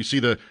 You see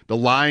the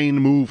line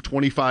move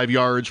 25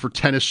 yards for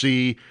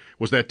Tennessee.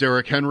 Was that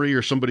Derrick Henry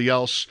or somebody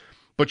else?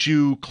 But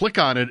you click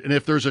on it, and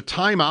if there's a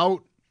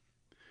timeout,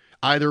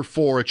 either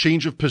for a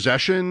change of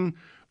possession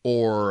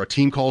or a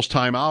team calls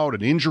timeout,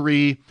 an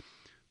injury,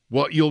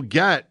 what you'll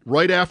get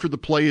right after the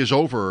play is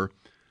over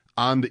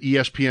on the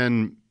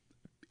ESPN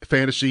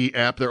fantasy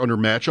app there under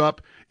matchup,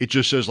 it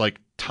just says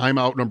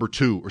timeout number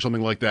 2 or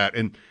something like that.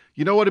 And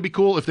you know what? It'd be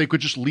cool if they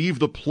could just leave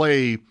the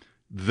play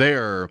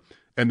there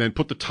and then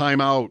put the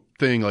timeout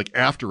thing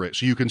after it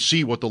so you can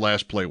see what the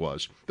last play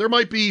was. There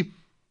might be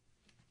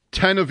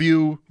 10 of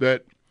you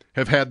that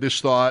have had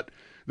this thought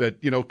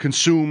that,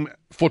 consume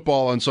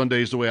football on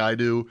Sundays the way I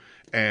do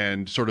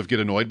and sort of get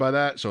annoyed by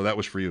that. So that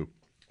was for you.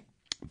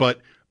 But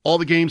all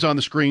the games on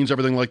the screens,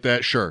 everything like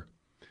that, sure.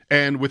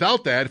 And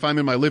without that, if I'm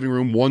in my living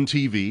room, one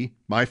TV,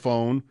 my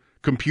phone,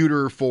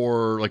 computer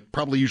for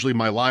probably usually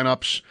my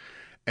lineups,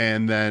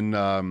 and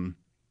then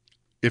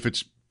if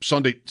it's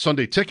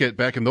Sunday Ticket,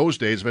 back in those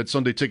days, I've had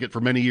Sunday Ticket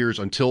for many years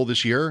until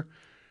this year.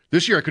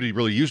 This year I could have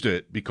really used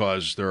it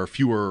because there are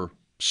fewer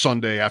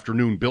Sunday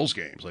afternoon Bills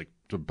games,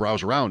 to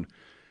browse around.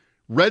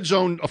 Red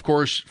Zone, of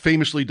course,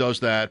 famously does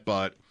that,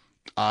 but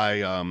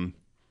I'll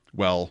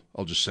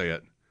just say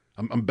it.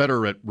 I'm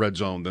better at Red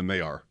Zone than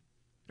they are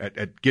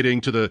at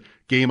getting to the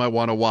game I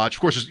want to watch.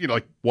 Of course,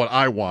 it's what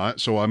I want.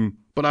 So I'm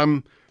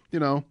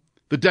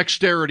the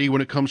dexterity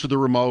when it comes to the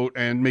remote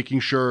and making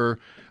sure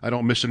I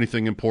don't miss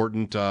anything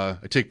important. I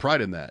take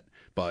pride in that.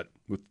 But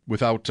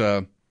without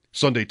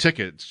Sunday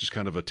Ticket, it's just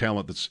kind of a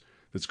talent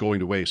that's going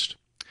to waste.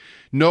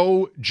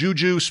 No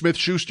Juju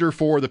Smith-Schuster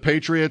for the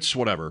Patriots.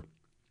 Whatever.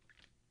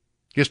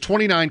 He has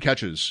 29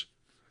 catches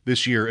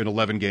this year in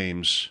 11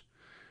 games.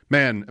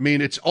 Man,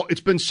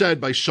 it's been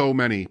said by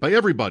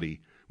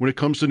everybody, when it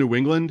comes to New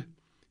England,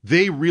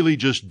 they really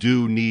just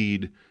do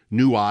need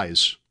new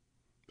eyes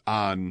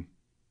on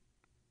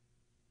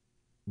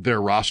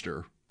their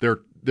roster,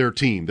 their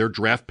team, their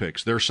draft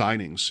picks, their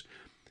signings.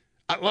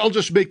 I'll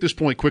just make this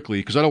point quickly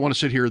because I don't want to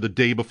sit here the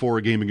day before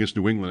a game against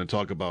New England and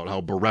talk about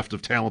how bereft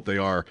of talent they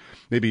are.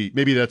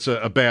 Maybe that's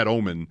a bad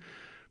omen.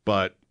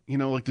 But,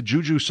 the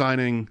Juju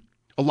signing,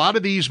 a lot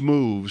of these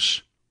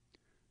moves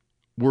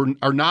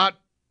are not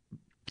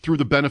through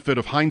the benefit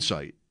of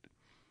hindsight.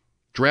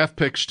 Draft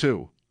picks,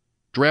 too.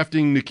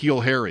 Drafting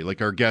N'Keal Harry,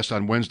 like our guest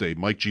on Wednesday,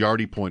 Mike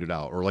Giardi pointed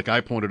out, or like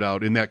I pointed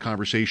out in that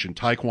conversation,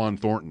 Tyquan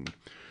Thornton.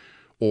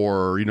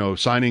 Or,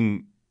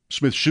 signing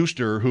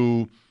Smith-Schuster,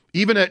 who,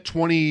 even at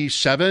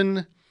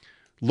 27,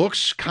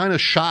 looks kind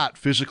of shot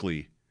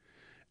physically.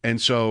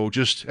 And so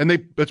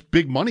that's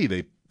big money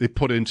they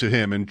put into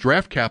him and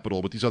draft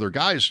capital with these other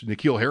guys.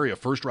 N'Keal Harry, a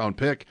first-round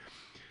pick.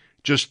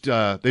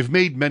 They've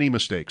made many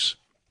mistakes.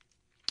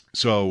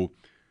 So,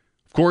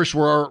 of course,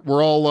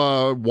 we're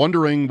all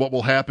wondering what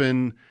will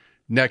happen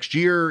next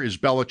year. Is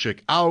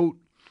Belichick out?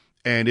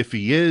 And if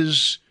he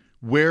is,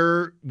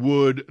 where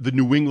would the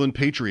New England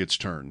Patriots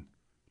turn?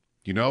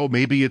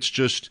 Maybe it's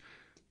just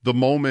the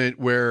moment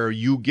where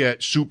you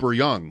get super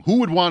young. Who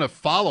would want to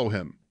follow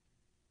him?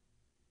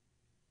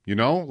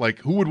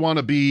 Who would want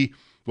to be,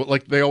 you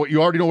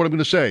already know what I'm going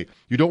to say.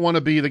 You don't want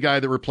to be the guy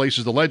that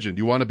replaces the legend.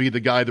 You want to be the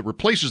guy that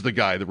replaces the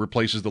guy that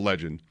replaces the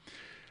legend.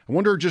 I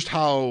wonder just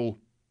how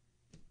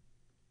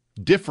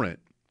different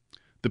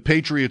the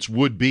Patriots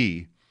would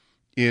be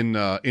in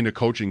a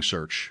coaching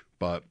search.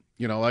 But,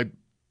 I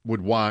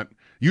would want,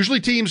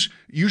 usually teams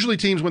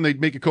when they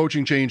make a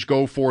coaching change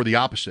go for the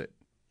opposite.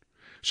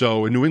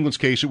 So in New England's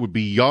case, it would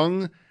be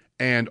young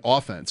and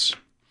offense.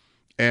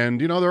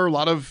 And, there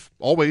are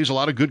always a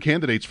lot of good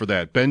candidates for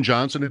that. Ben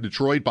Johnson in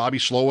Detroit, Bobby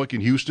Slowick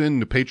in Houston.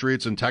 The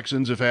Patriots and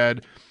Texans have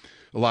had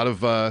a lot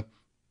of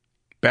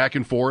back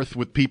and forth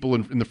with people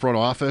in the front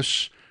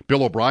office.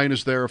 Bill O'Brien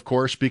is there, of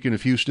course, speaking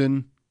of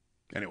Houston.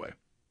 Anyway,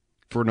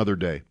 for another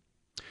day.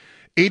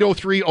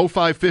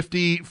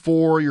 803-0550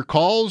 for your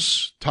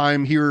calls.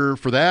 Time here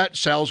for that.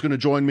 Sal's going to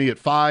join me at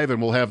 5,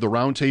 and we'll have the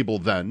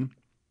roundtable then.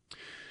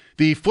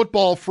 The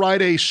Football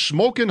Friday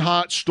Smokin'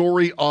 Hot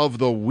Story of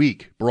the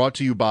Week, brought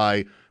to you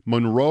by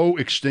Monroe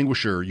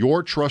Extinguisher,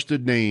 your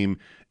trusted name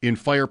in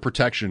fire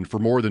protection for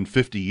more than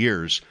 50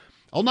 years.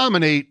 I'll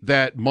nominate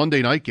that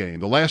Monday night game,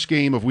 the last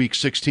game of Week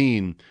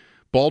 16,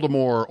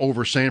 Baltimore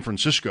over San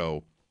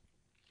Francisco,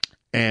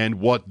 and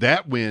what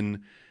that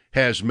win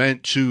has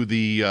meant to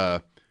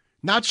the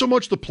not so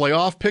much the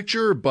playoff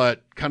picture,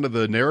 but kind of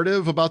the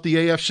narrative about the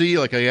AFC.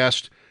 Like I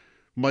asked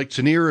Mike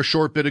Tanier a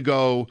short bit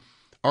ago,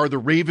 are the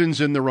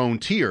Ravens in their own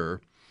tier?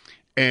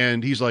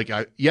 And he's like,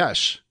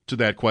 yes, to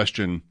that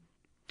question.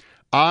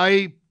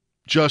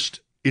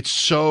 It's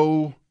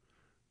so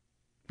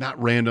not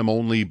random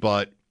only,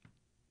 but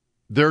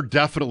they're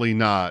definitely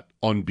not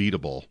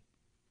unbeatable.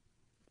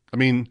 I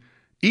mean,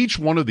 each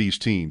one of these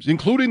teams,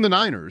 including the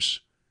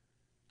Niners,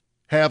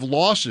 have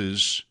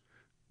losses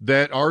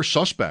that are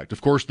suspect.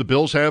 Of course, the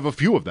Bills have a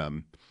few of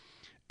them.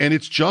 And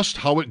it's just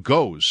how it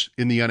goes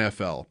in the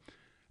NFL.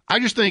 I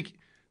just think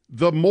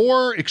the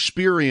more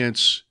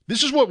experience,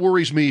 this is what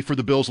worries me for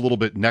the Bills a little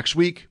bit next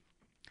week,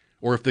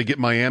 or if they get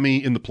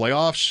Miami in the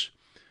playoffs.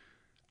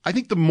 I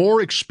think the more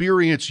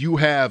experience you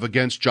have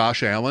against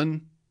Josh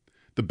Allen,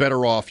 the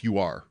better off you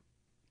are.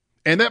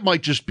 And that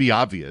might just be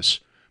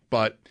obvious,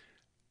 but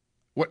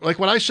like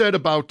what I said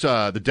about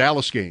the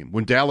Dallas game,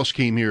 when Dallas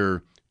came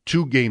here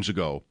 2 games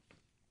ago,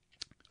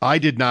 I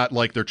did not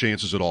like their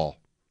chances at all.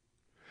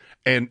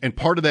 And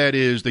part of that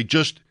is they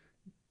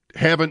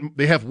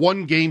have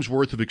 1 game's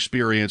worth of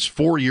experience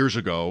 4 years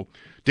ago.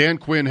 Dan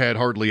Quinn had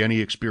hardly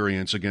any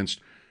experience against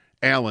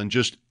Allen.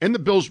 And the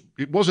Bills,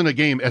 it wasn't a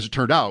game, as it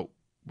turned out,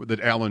 that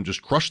Allen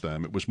just crushed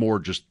them. It was more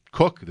just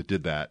Cook that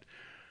did that.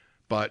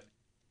 But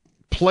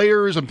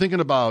players, I'm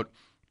thinking about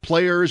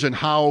players and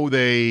how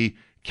they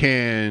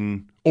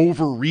can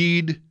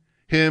overread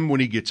him when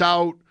he gets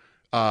out,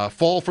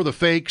 fall for the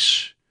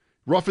fakes,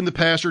 roughing the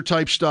passer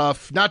type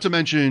stuff, not to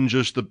mention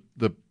just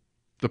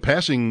the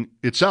passing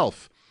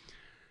itself.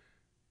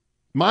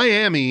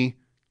 Miami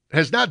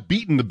has not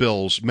beaten the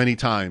Bills many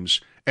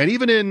times. And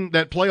even in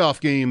that playoff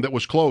game that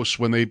was close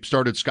when they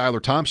started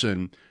Skylar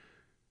Thompson,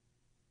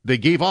 they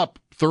gave up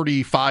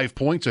 35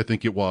 points, I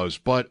think it was.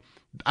 But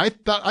I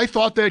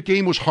thought that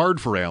game was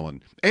hard for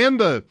Allen. And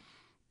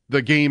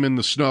the game in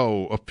the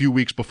snow a couple of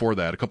weeks before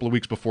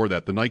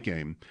that, the night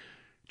game.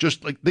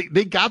 Just like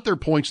they got their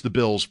points, the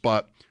Bills,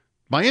 but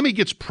Miami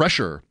gets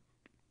pressure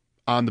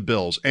on the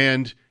Bills.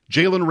 And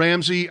Jalen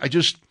Ramsey,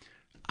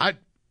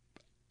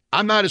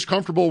 I'm not as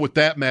comfortable with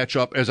that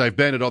matchup as I've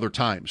been at other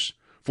times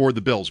for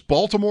the Bills.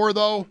 Baltimore,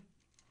 though,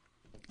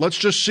 let's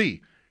just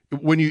see.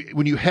 When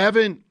you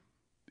haven't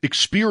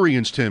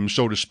experienced him,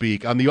 so to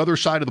speak, on the other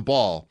side of the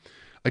ball,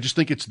 I just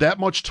think it's that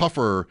much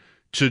tougher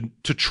to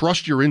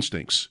trust your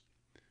instincts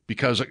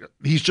because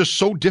he's just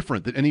so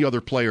different than any other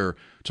player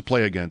to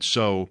play against.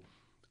 So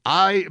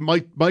I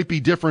might be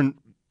different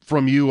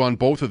from you on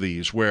both of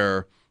these,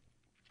 where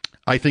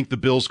I think the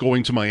Bills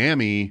going to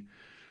Miami,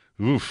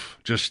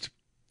 just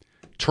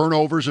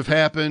turnovers have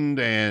happened,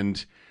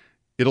 and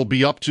it'll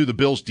be up to the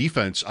Bills'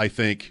 defense, I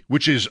think,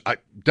 which is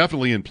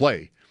definitely in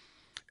play,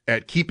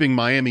 at keeping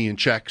Miami in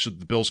check so that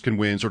the Bills can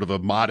win sort of a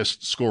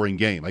modest scoring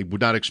game. I would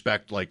not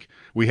expect like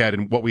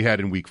what we had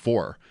in Week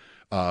 4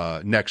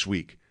 next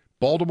week.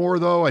 Baltimore,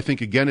 though, I think,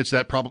 again, it's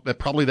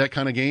probably that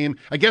kind of game.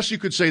 I guess you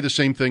could say the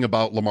same thing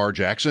about Lamar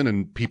Jackson,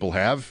 and people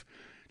have,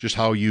 just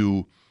how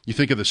you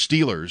think of the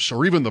Steelers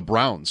or even the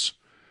Browns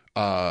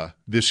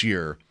this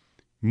year,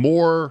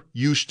 more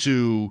used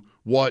to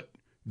what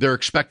they're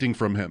expecting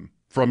from him,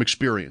 from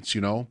experience,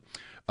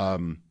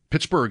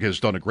 Pittsburgh has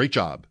done a great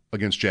job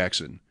against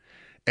Jackson.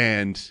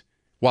 And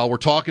while we're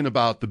talking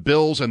about the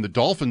Bills and the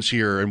Dolphins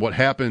here and what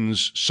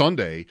happens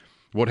Sunday,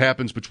 what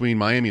happens between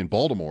Miami and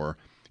Baltimore,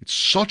 it's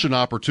such an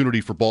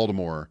opportunity for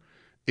Baltimore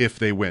if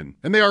they win.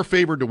 And they are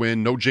favored to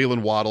win. No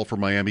Jalen Waddle for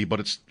Miami, but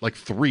it's like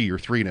 3 or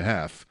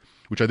 3.5,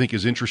 which I think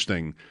is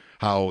interesting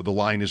how the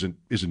line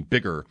isn't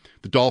bigger.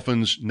 The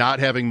Dolphins not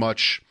having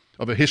much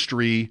of a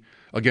history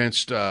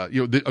against,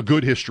 a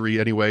good history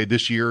anyway,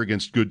 this year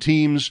against good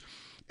teams,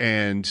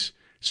 and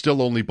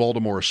still only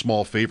Baltimore a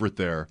small favorite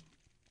there.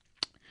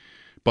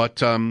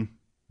 But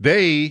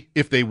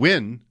if they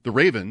win, the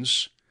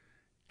Ravens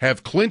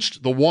have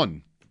clinched the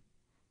 1.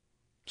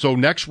 So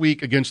next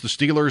week against the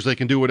Steelers, they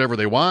can do whatever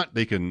they want.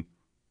 They can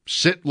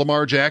sit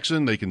Lamar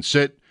Jackson. They can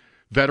sit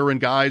veteran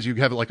guys. You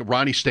have like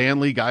Ronnie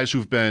Stanley, guys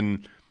who've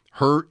been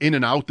hurt in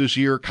and out this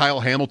year.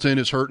 Kyle Hamilton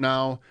is hurt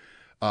now.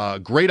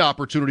 Great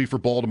opportunity for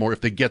Baltimore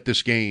if they get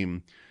this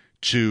game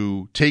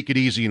to take it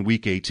easy in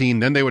Week 18.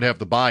 Then they would have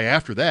the bye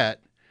after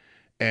that,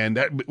 and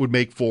that would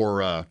make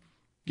for,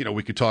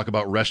 we could talk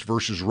about rest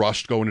versus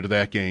rust going into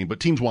that game,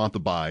 but teams want the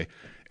bye,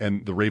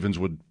 and the Ravens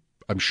would,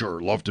 I'm sure,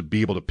 love to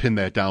be able to pin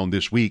that down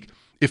this week.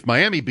 If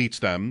Miami beats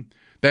them,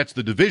 that's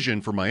the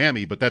division for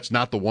Miami, but that's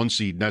not the 1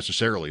 seed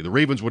necessarily. The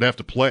Ravens would have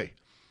to play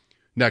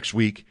next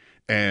week,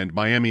 and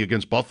Miami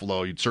against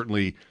Buffalo, you'd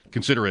certainly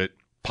consider it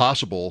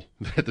possible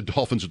that the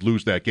Dolphins would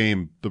lose that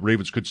game. The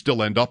Ravens could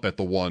still end up at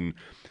the 1,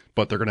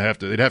 but they'd have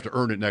to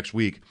earn it next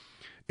week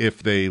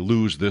if they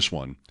lose this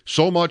one.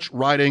 So much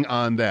riding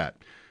on that.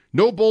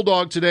 No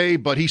Bulldog today,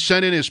 but he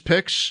sent in his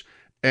picks,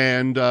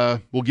 and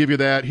we'll give you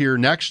that here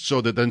next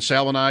so that then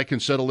Sal and I can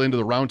settle into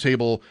the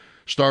roundtable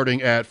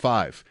starting at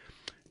 5.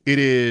 It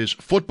is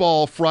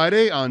Football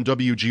Friday on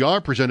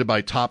WGR, presented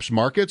by Tops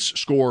Markets.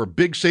 Score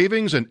big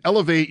savings and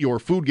elevate your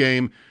food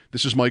game.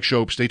 This is Mike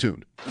Schopp. Stay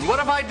tuned. What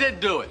if I did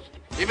do it?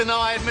 Even though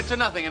I admit to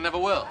nothing and never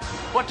will.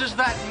 What does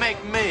that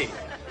make me?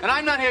 And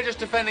I'm not here just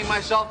defending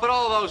myself, but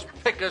all those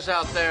pickers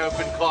out there who've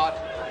been caught.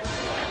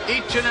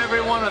 Each and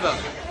every one of them.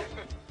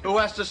 Who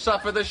has to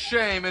suffer the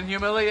shame and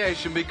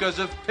humiliation because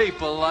of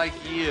people like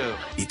you.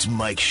 It's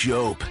Mike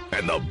Schopp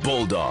and the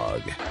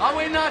Bulldog. Are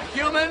we not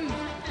human?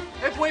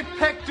 If we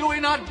pick, do we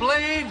not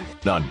bleed?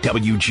 On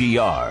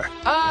WGR.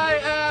 I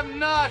am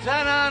not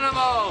an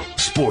animal.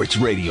 Sports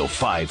Radio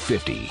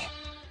 550.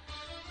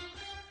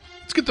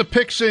 Let's get the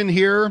picks in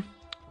here.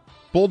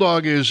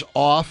 Bulldog is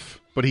off,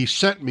 but he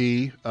sent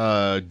me,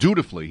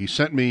 dutifully, he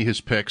sent me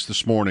his picks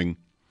this morning.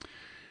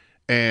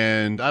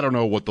 And I don't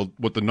know what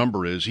the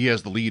number is. He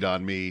has the lead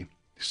on me,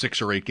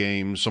 6 or 8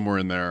 games, somewhere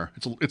in there.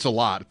 It's a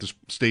lot at this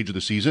stage of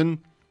the season.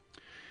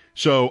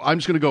 So I'm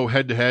just going to go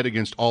head-to-head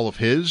against all of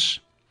his.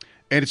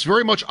 And it's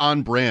very much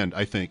on brand,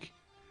 I think.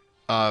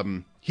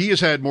 He has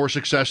had more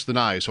success than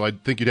I, so I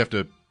think you'd have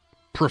to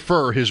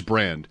prefer his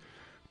brand.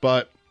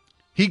 But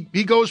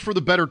he goes for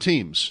the better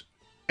teams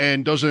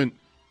and doesn't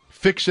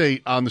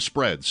fixate on the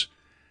spreads.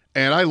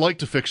 And I like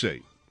to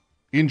fixate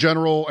in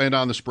general and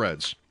on the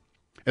spreads.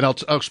 And I'll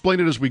explain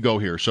it as we go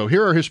here. So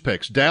here are his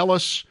picks.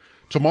 Dallas,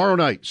 tomorrow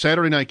night,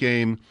 Saturday night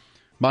game,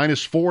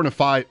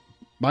 -4.5,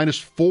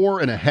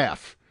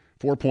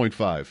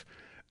 -4.5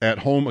 at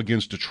home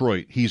against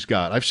Detroit.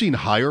 I've seen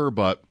higher,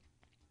 but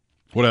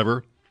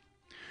whatever.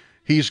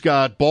 He's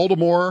got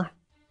Baltimore,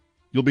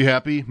 you'll be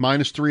happy,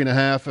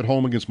 -3.5 at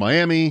home against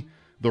Miami.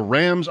 The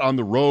Rams on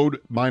the road,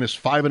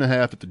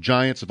 -5.5 at the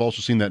Giants. I've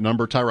also seen that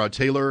number. Tyrod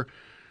Taylor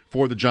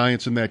for the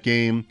Giants in that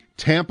game.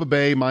 Tampa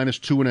Bay,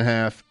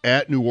 -2.5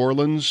 at New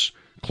Orleans,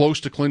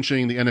 close to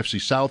clinching the NFC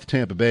South,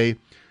 Tampa Bay.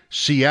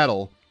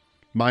 Seattle,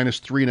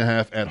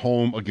 -3.5 at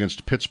home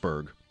against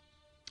Pittsburgh.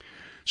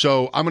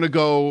 So I'm going to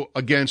go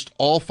against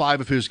all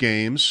 5 of his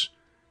games.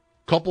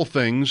 Couple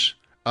things.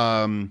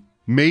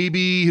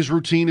 Maybe his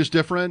routine is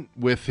different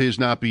with his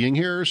not being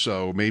here,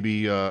 so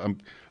maybe I'm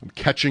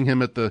catching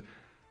him at the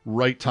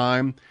right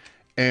time.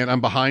 And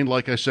I'm behind,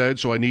 like I said,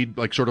 so I need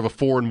like sort of a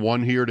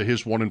 4-1 here to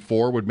his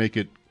 1-4 would make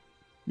it,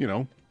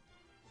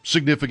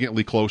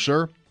 significantly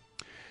closer.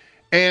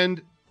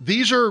 And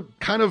these are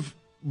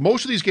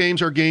most of these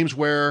games are games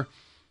where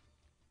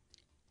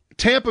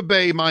Tampa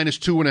Bay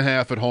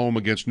 -2.5 at home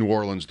against New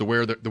Orleans, the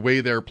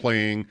way they're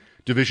playing,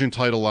 division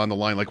title on the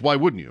line. Like, why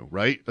wouldn't you,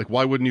 right? Like,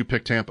 why wouldn't you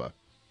pick Tampa?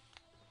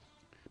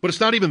 But it's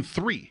not even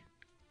 3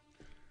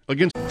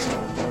 against.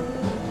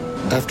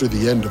 After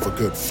the end of a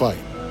good fight,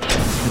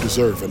 you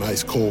deserve an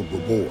ice-cold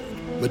reward.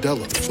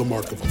 Modelo is the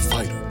mark of a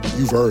fighter.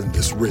 You've earned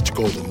this rich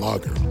golden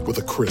lager with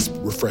a crisp,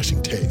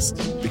 refreshing taste.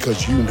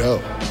 Because you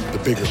know, the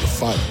bigger the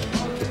fight,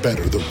 the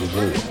better the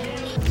reward.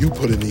 You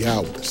put in the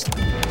hours,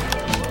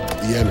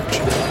 the energy,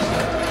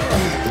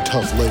 the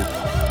tough labor.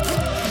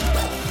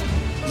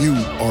 You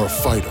are a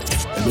fighter,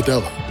 and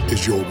Modelo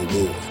is your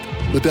reward.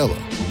 Modelo,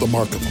 the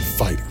mark of a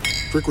fighter.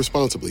 Drink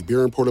responsibly.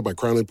 Beer imported by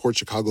Crown Imports,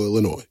 Chicago,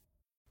 Illinois.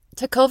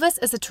 Tecovas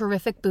is a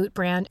terrific boot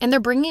brand, and they're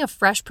bringing a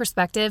fresh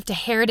perspective to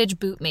heritage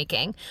boot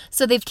making.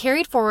 So they've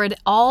carried forward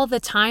all the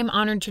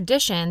time-honored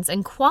traditions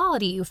and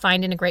quality you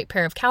find in a great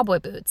pair of cowboy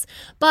boots,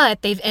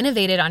 but they've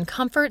innovated on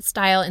comfort,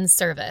 style, and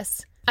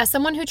service. As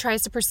someone who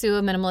tries to pursue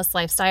a minimalist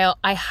lifestyle,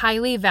 I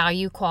highly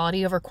value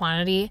quality over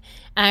quantity,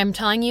 and I'm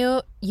telling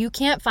you, you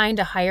can't find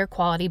a higher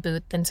quality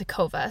boot than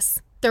Tecovas.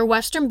 Their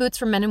Western boots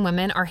for men and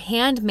women are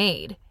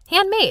handmade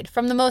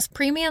from the most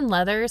premium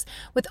leathers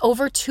with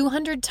over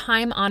 200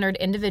 time-honored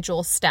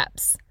individual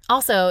steps.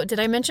 Also, did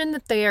I mention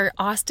that they are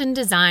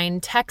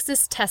Austin-designed,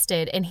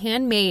 Texas-tested, and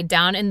handmade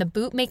down in the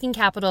boot-making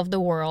capital of the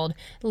world,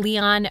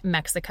 Leon,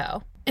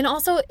 Mexico. And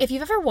also, if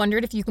you've ever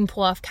wondered if you can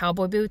pull off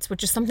cowboy boots,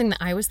 which is something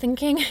that I was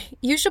thinking,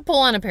 you should pull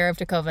on a pair of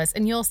Tecovas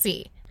and you'll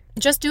see.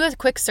 Just do a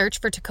quick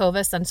search for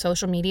Tecovas on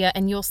social media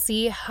and you'll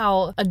see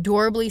how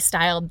adorably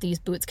styled these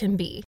boots can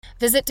be.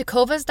 Visit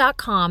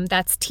tecovas.com,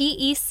 that's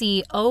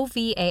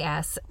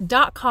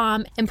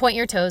TECOVAS.com, and point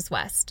your toes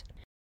west.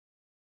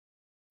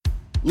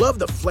 Love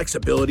the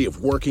flexibility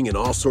of working in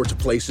all sorts of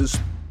places?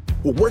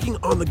 Well, working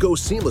on the go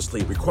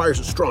seamlessly requires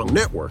a strong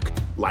network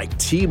like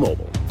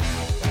T-Mobile.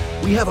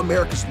 We have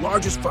America's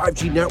largest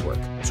 5G network,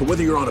 so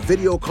whether you're on a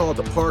video call at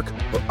the park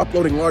or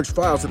uploading large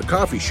files at the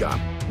coffee shop,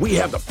 we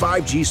have the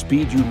 5G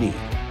speed you need.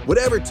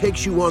 Whatever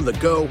takes you on the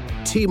go,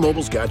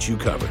 T-Mobile's got you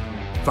covered.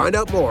 Find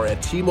out more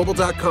at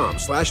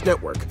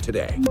T-Mobile.com/network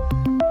today.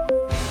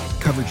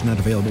 Coverage not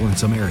available in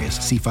some areas.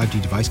 See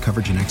 5G device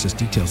coverage and access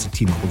details at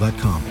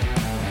T-Mobile.com.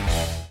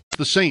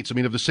 The Saints,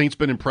 have the Saints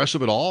been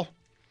impressive at all?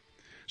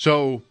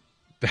 So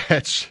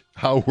that's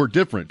how we're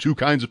different. Two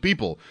kinds of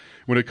people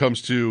when it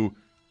comes to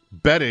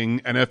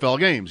betting NFL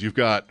games. You've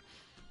got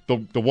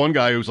the one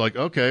guy who's like,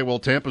 okay, well,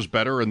 Tampa's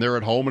better, and they're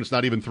at home, and it's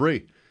not even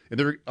 3. And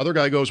the other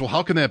guy goes, well,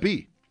 how can that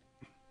be?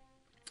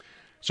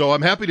 So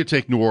I'm happy to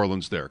take New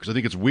Orleans there because I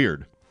think it's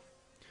weird.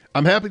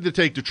 I'm happy to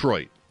take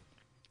Detroit.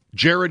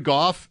 Jared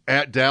Goff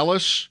at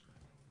Dallas,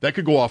 that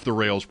could go off the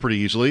rails pretty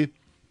easily.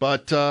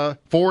 But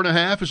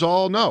 4.5 is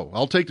all no.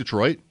 I'll take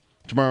Detroit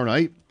tomorrow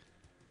night.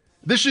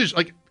 This is,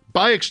 like,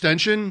 by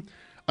extension,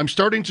 I'm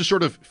starting to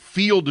sort of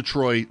feel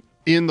Detroit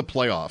in the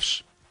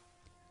playoffs.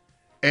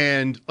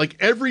 And, like,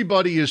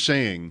 everybody is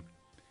saying,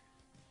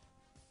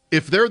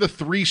 if they're the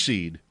 3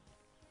 seed,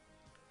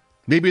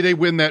 maybe they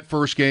win that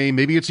first game.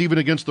 Maybe it's even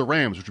against the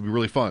Rams, which would be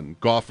really fun.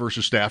 Goff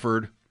versus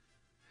Stafford.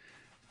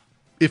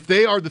 If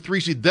they are the 3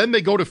 seed, then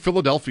they go to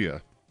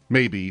Philadelphia,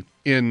 maybe,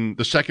 in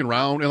the second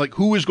round. And, like,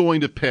 who is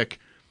going to pick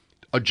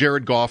a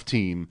Jared Goff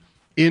team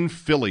in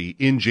Philly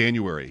in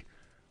January?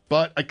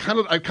 But I kind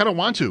of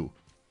want to.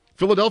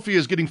 Philadelphia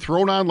is getting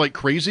thrown on like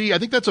crazy. I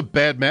think that's a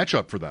bad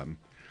matchup for them.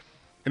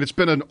 And it's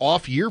been an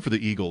off year for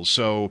the Eagles.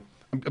 So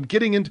I'm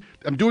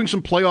doing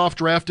some playoff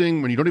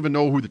drafting when you don't even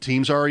know who the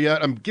teams are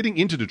yet. I'm getting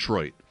into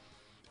Detroit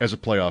as a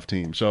playoff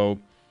team. So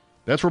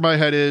that's where my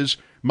head is.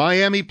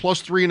 Miami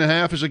plus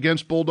 3.5 is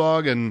against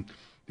Bulldog, and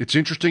it's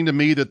interesting to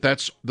me that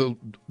that's the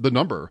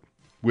number.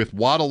 With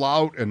Waddle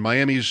out and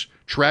Miami's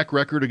track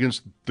record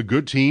against the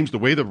good teams, the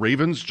way the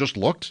Ravens just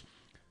looked,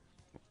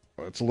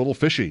 it's a little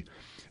fishy.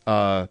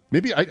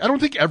 Maybe I don't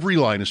think every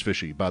line is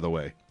fishy, by the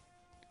way.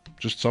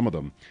 Just some of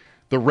them.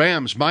 The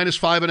Rams, minus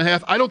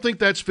 5.5. I don't think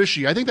that's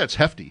fishy. I think that's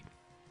hefty.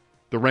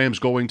 The Rams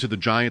going to the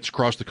Giants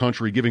across the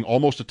country, giving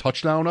almost a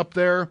touchdown up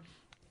there.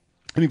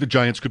 I think the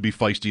Giants could be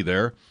feisty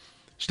there.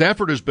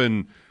 Stafford has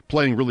been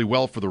playing really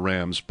well for the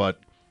Rams, but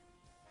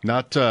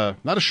not a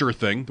sure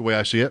thing, the way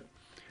I see it.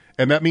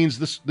 And that means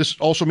this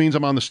also means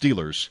I'm on the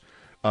Steelers.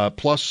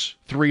 Plus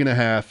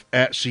 3.5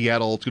 at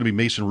Seattle. It's going to be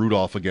Mason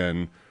Rudolph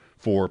again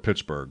for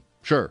Pittsburgh.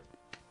 Sure.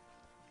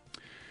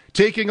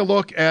 Taking a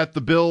look at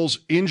the Bills'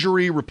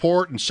 injury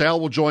report, and Sal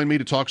will join me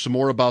to talk some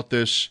more about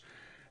this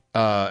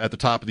at the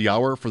top of the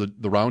hour for the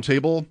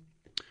roundtable.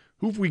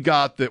 Who have we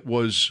got that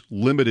was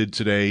limited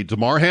today?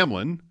 Damar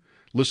Hamlin,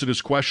 listed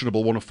as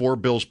questionable, one of 4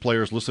 Bills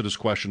players listed as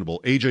questionable.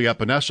 A.J.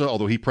 Epinesa,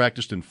 although he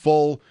practiced in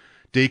full.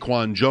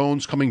 Daquan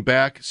Jones coming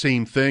back,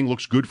 same thing.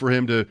 Looks good for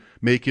him to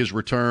make his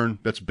return.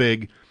 That's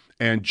big.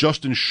 And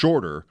Justin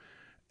Shorter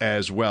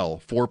as well.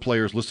 4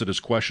 players listed as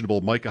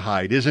questionable. Micah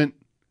Hyde isn't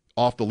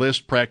off the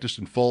list, practiced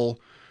in full.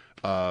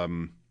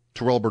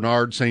 Terrell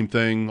Bernard, same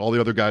thing. All the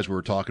other guys we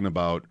were talking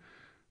about.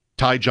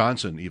 Ty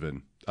Johnson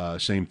even,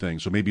 same thing.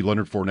 So maybe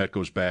Leonard Fournette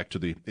goes back to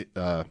the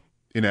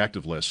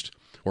inactive list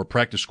or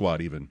practice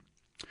squad even.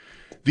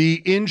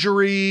 The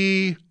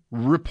injury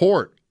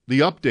report,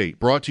 the update,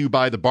 brought to you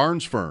by the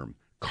Barnes Firm.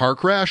 Car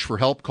crash? For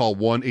help, call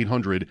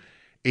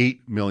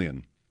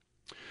 1-800-8-million.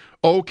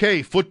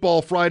 Okay,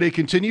 Football Friday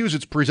continues.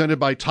 It's presented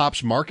by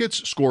Tops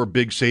Markets. Score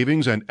big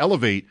savings and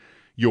elevate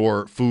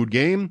your food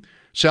game.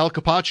 Sal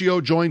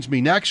Capaccio joins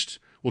me next.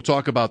 We'll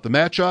talk about the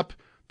matchup,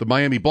 the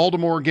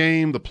Miami-Baltimore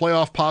game, the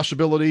playoff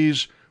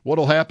possibilities,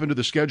 what'll happen to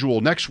the schedule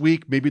next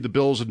week. Maybe the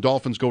Bills and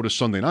Dolphins go to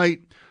Sunday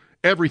night.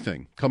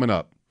 Everything coming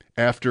up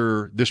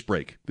after this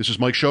break. This is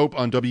Mike Shope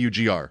on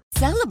WGR.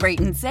 Celebrate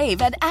and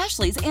save at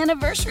Ashley's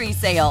Anniversary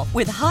Sale.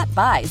 With Hot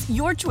Buys,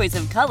 your choice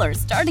of colors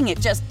starting at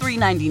just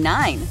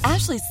 $3.99.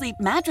 Ashley Sleep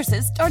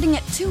mattresses starting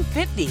at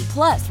 $2.50.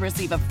 Plus,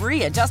 receive a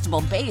free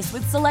adjustable base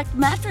with select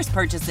mattress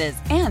purchases.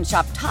 And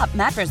shop top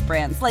mattress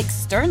brands like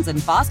Stearns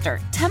 & Foster,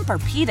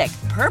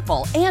 Tempur-Pedic,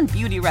 Purple, and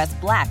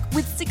Beautyrest Black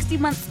with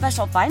 60-month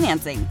special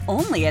financing.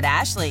 Only at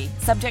Ashley.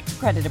 Subject to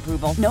credit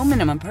approval. No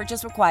minimum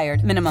purchase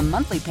required. Minimum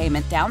monthly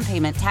payment, down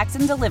payment, tax,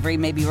 and delivery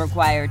may be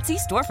required. See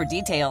store for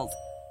details.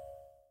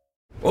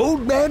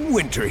 Old Man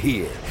Winter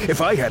here. If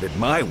I had it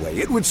my way,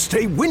 it would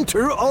stay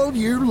winter all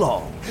year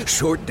long.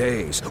 Short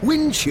days,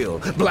 wind chill,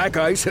 black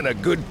ice, and a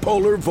good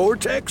polar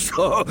vortex.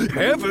 Oh,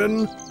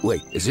 heaven!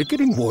 Wait, is it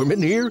getting warm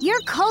in here?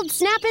 Your cold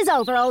snap is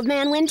over, Old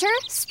Man Winter.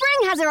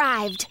 Spring has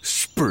arrived.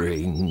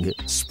 Spring.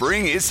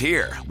 Spring is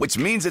here, which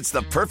means it's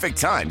the perfect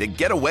time to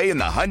get away in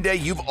the Hyundai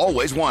you've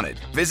always wanted.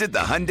 Visit the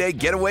Hyundai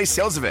Getaway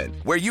Sales Event,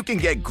 where you can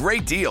get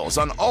great deals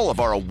on all of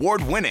our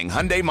award-winning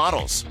Hyundai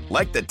models,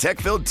 like the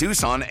tech-filled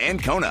Tucson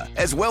and Kona,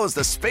 as well as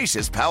the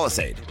spacious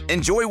Palisade.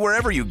 Enjoy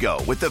wherever you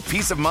go with the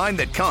peace of mind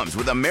that comes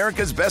with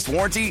America's best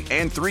warranty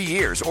and 3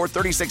 years or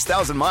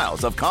 36,000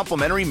 miles of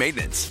complimentary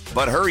maintenance.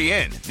 But hurry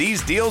in,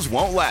 these deals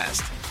won't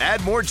last.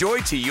 Add more joy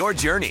to your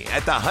journey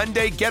at the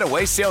Hyundai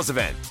Getaway Sales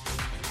Event.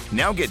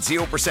 Now get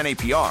 0%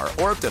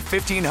 APR or up to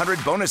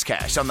 $1,500 bonus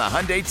cash on the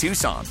Hyundai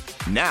Tucson.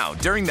 Now,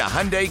 during the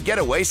Hyundai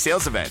Getaway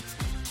Sales Event.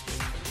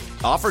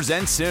 Offers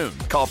end soon.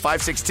 Call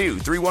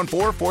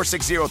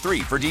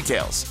 562-314-4603 for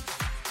details.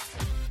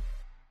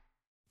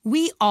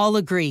 We all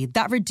agree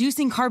that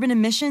reducing carbon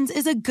emissions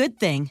is a good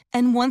thing.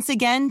 And once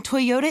again,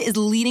 Toyota is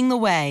leading the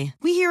way.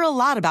 We hear a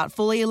lot about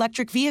fully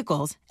electric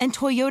vehicles, and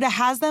Toyota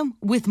has them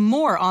with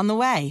more on the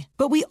way.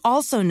 But we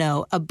also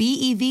know a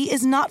BEV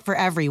is not for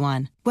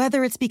everyone.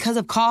 Whether it's because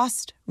of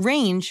cost,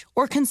 range,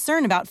 or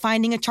concern about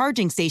finding a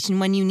charging station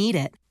when you need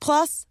it.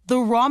 Plus, the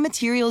raw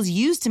materials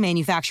used to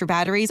manufacture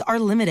batteries are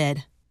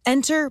limited.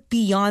 Enter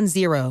Beyond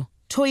Zero,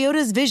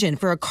 Toyota's vision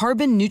for a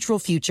carbon-neutral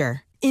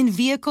future. In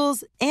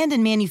vehicles and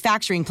in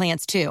manufacturing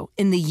plants, too,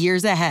 in the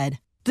years ahead.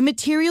 The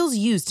materials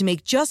used to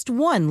make just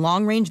one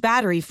long-range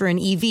battery for an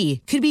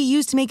EV could be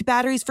used to make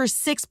batteries for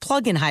 6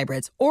 plug-in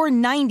hybrids or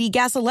 90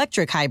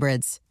 gas-electric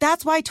hybrids.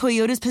 That's why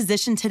Toyota's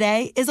position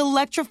today is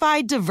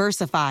electrified,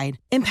 diversified,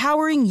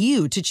 empowering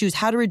you to choose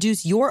how to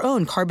reduce your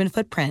own carbon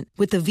footprint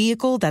with the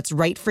vehicle that's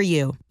right for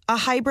you. A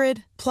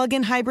hybrid,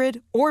 plug-in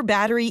hybrid, or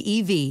battery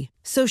EV.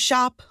 So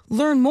shop,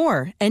 learn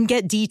more, and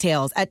get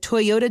details at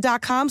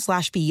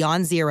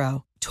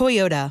toyota.com/beyondzero.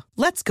 Toyota,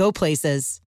 let's go places.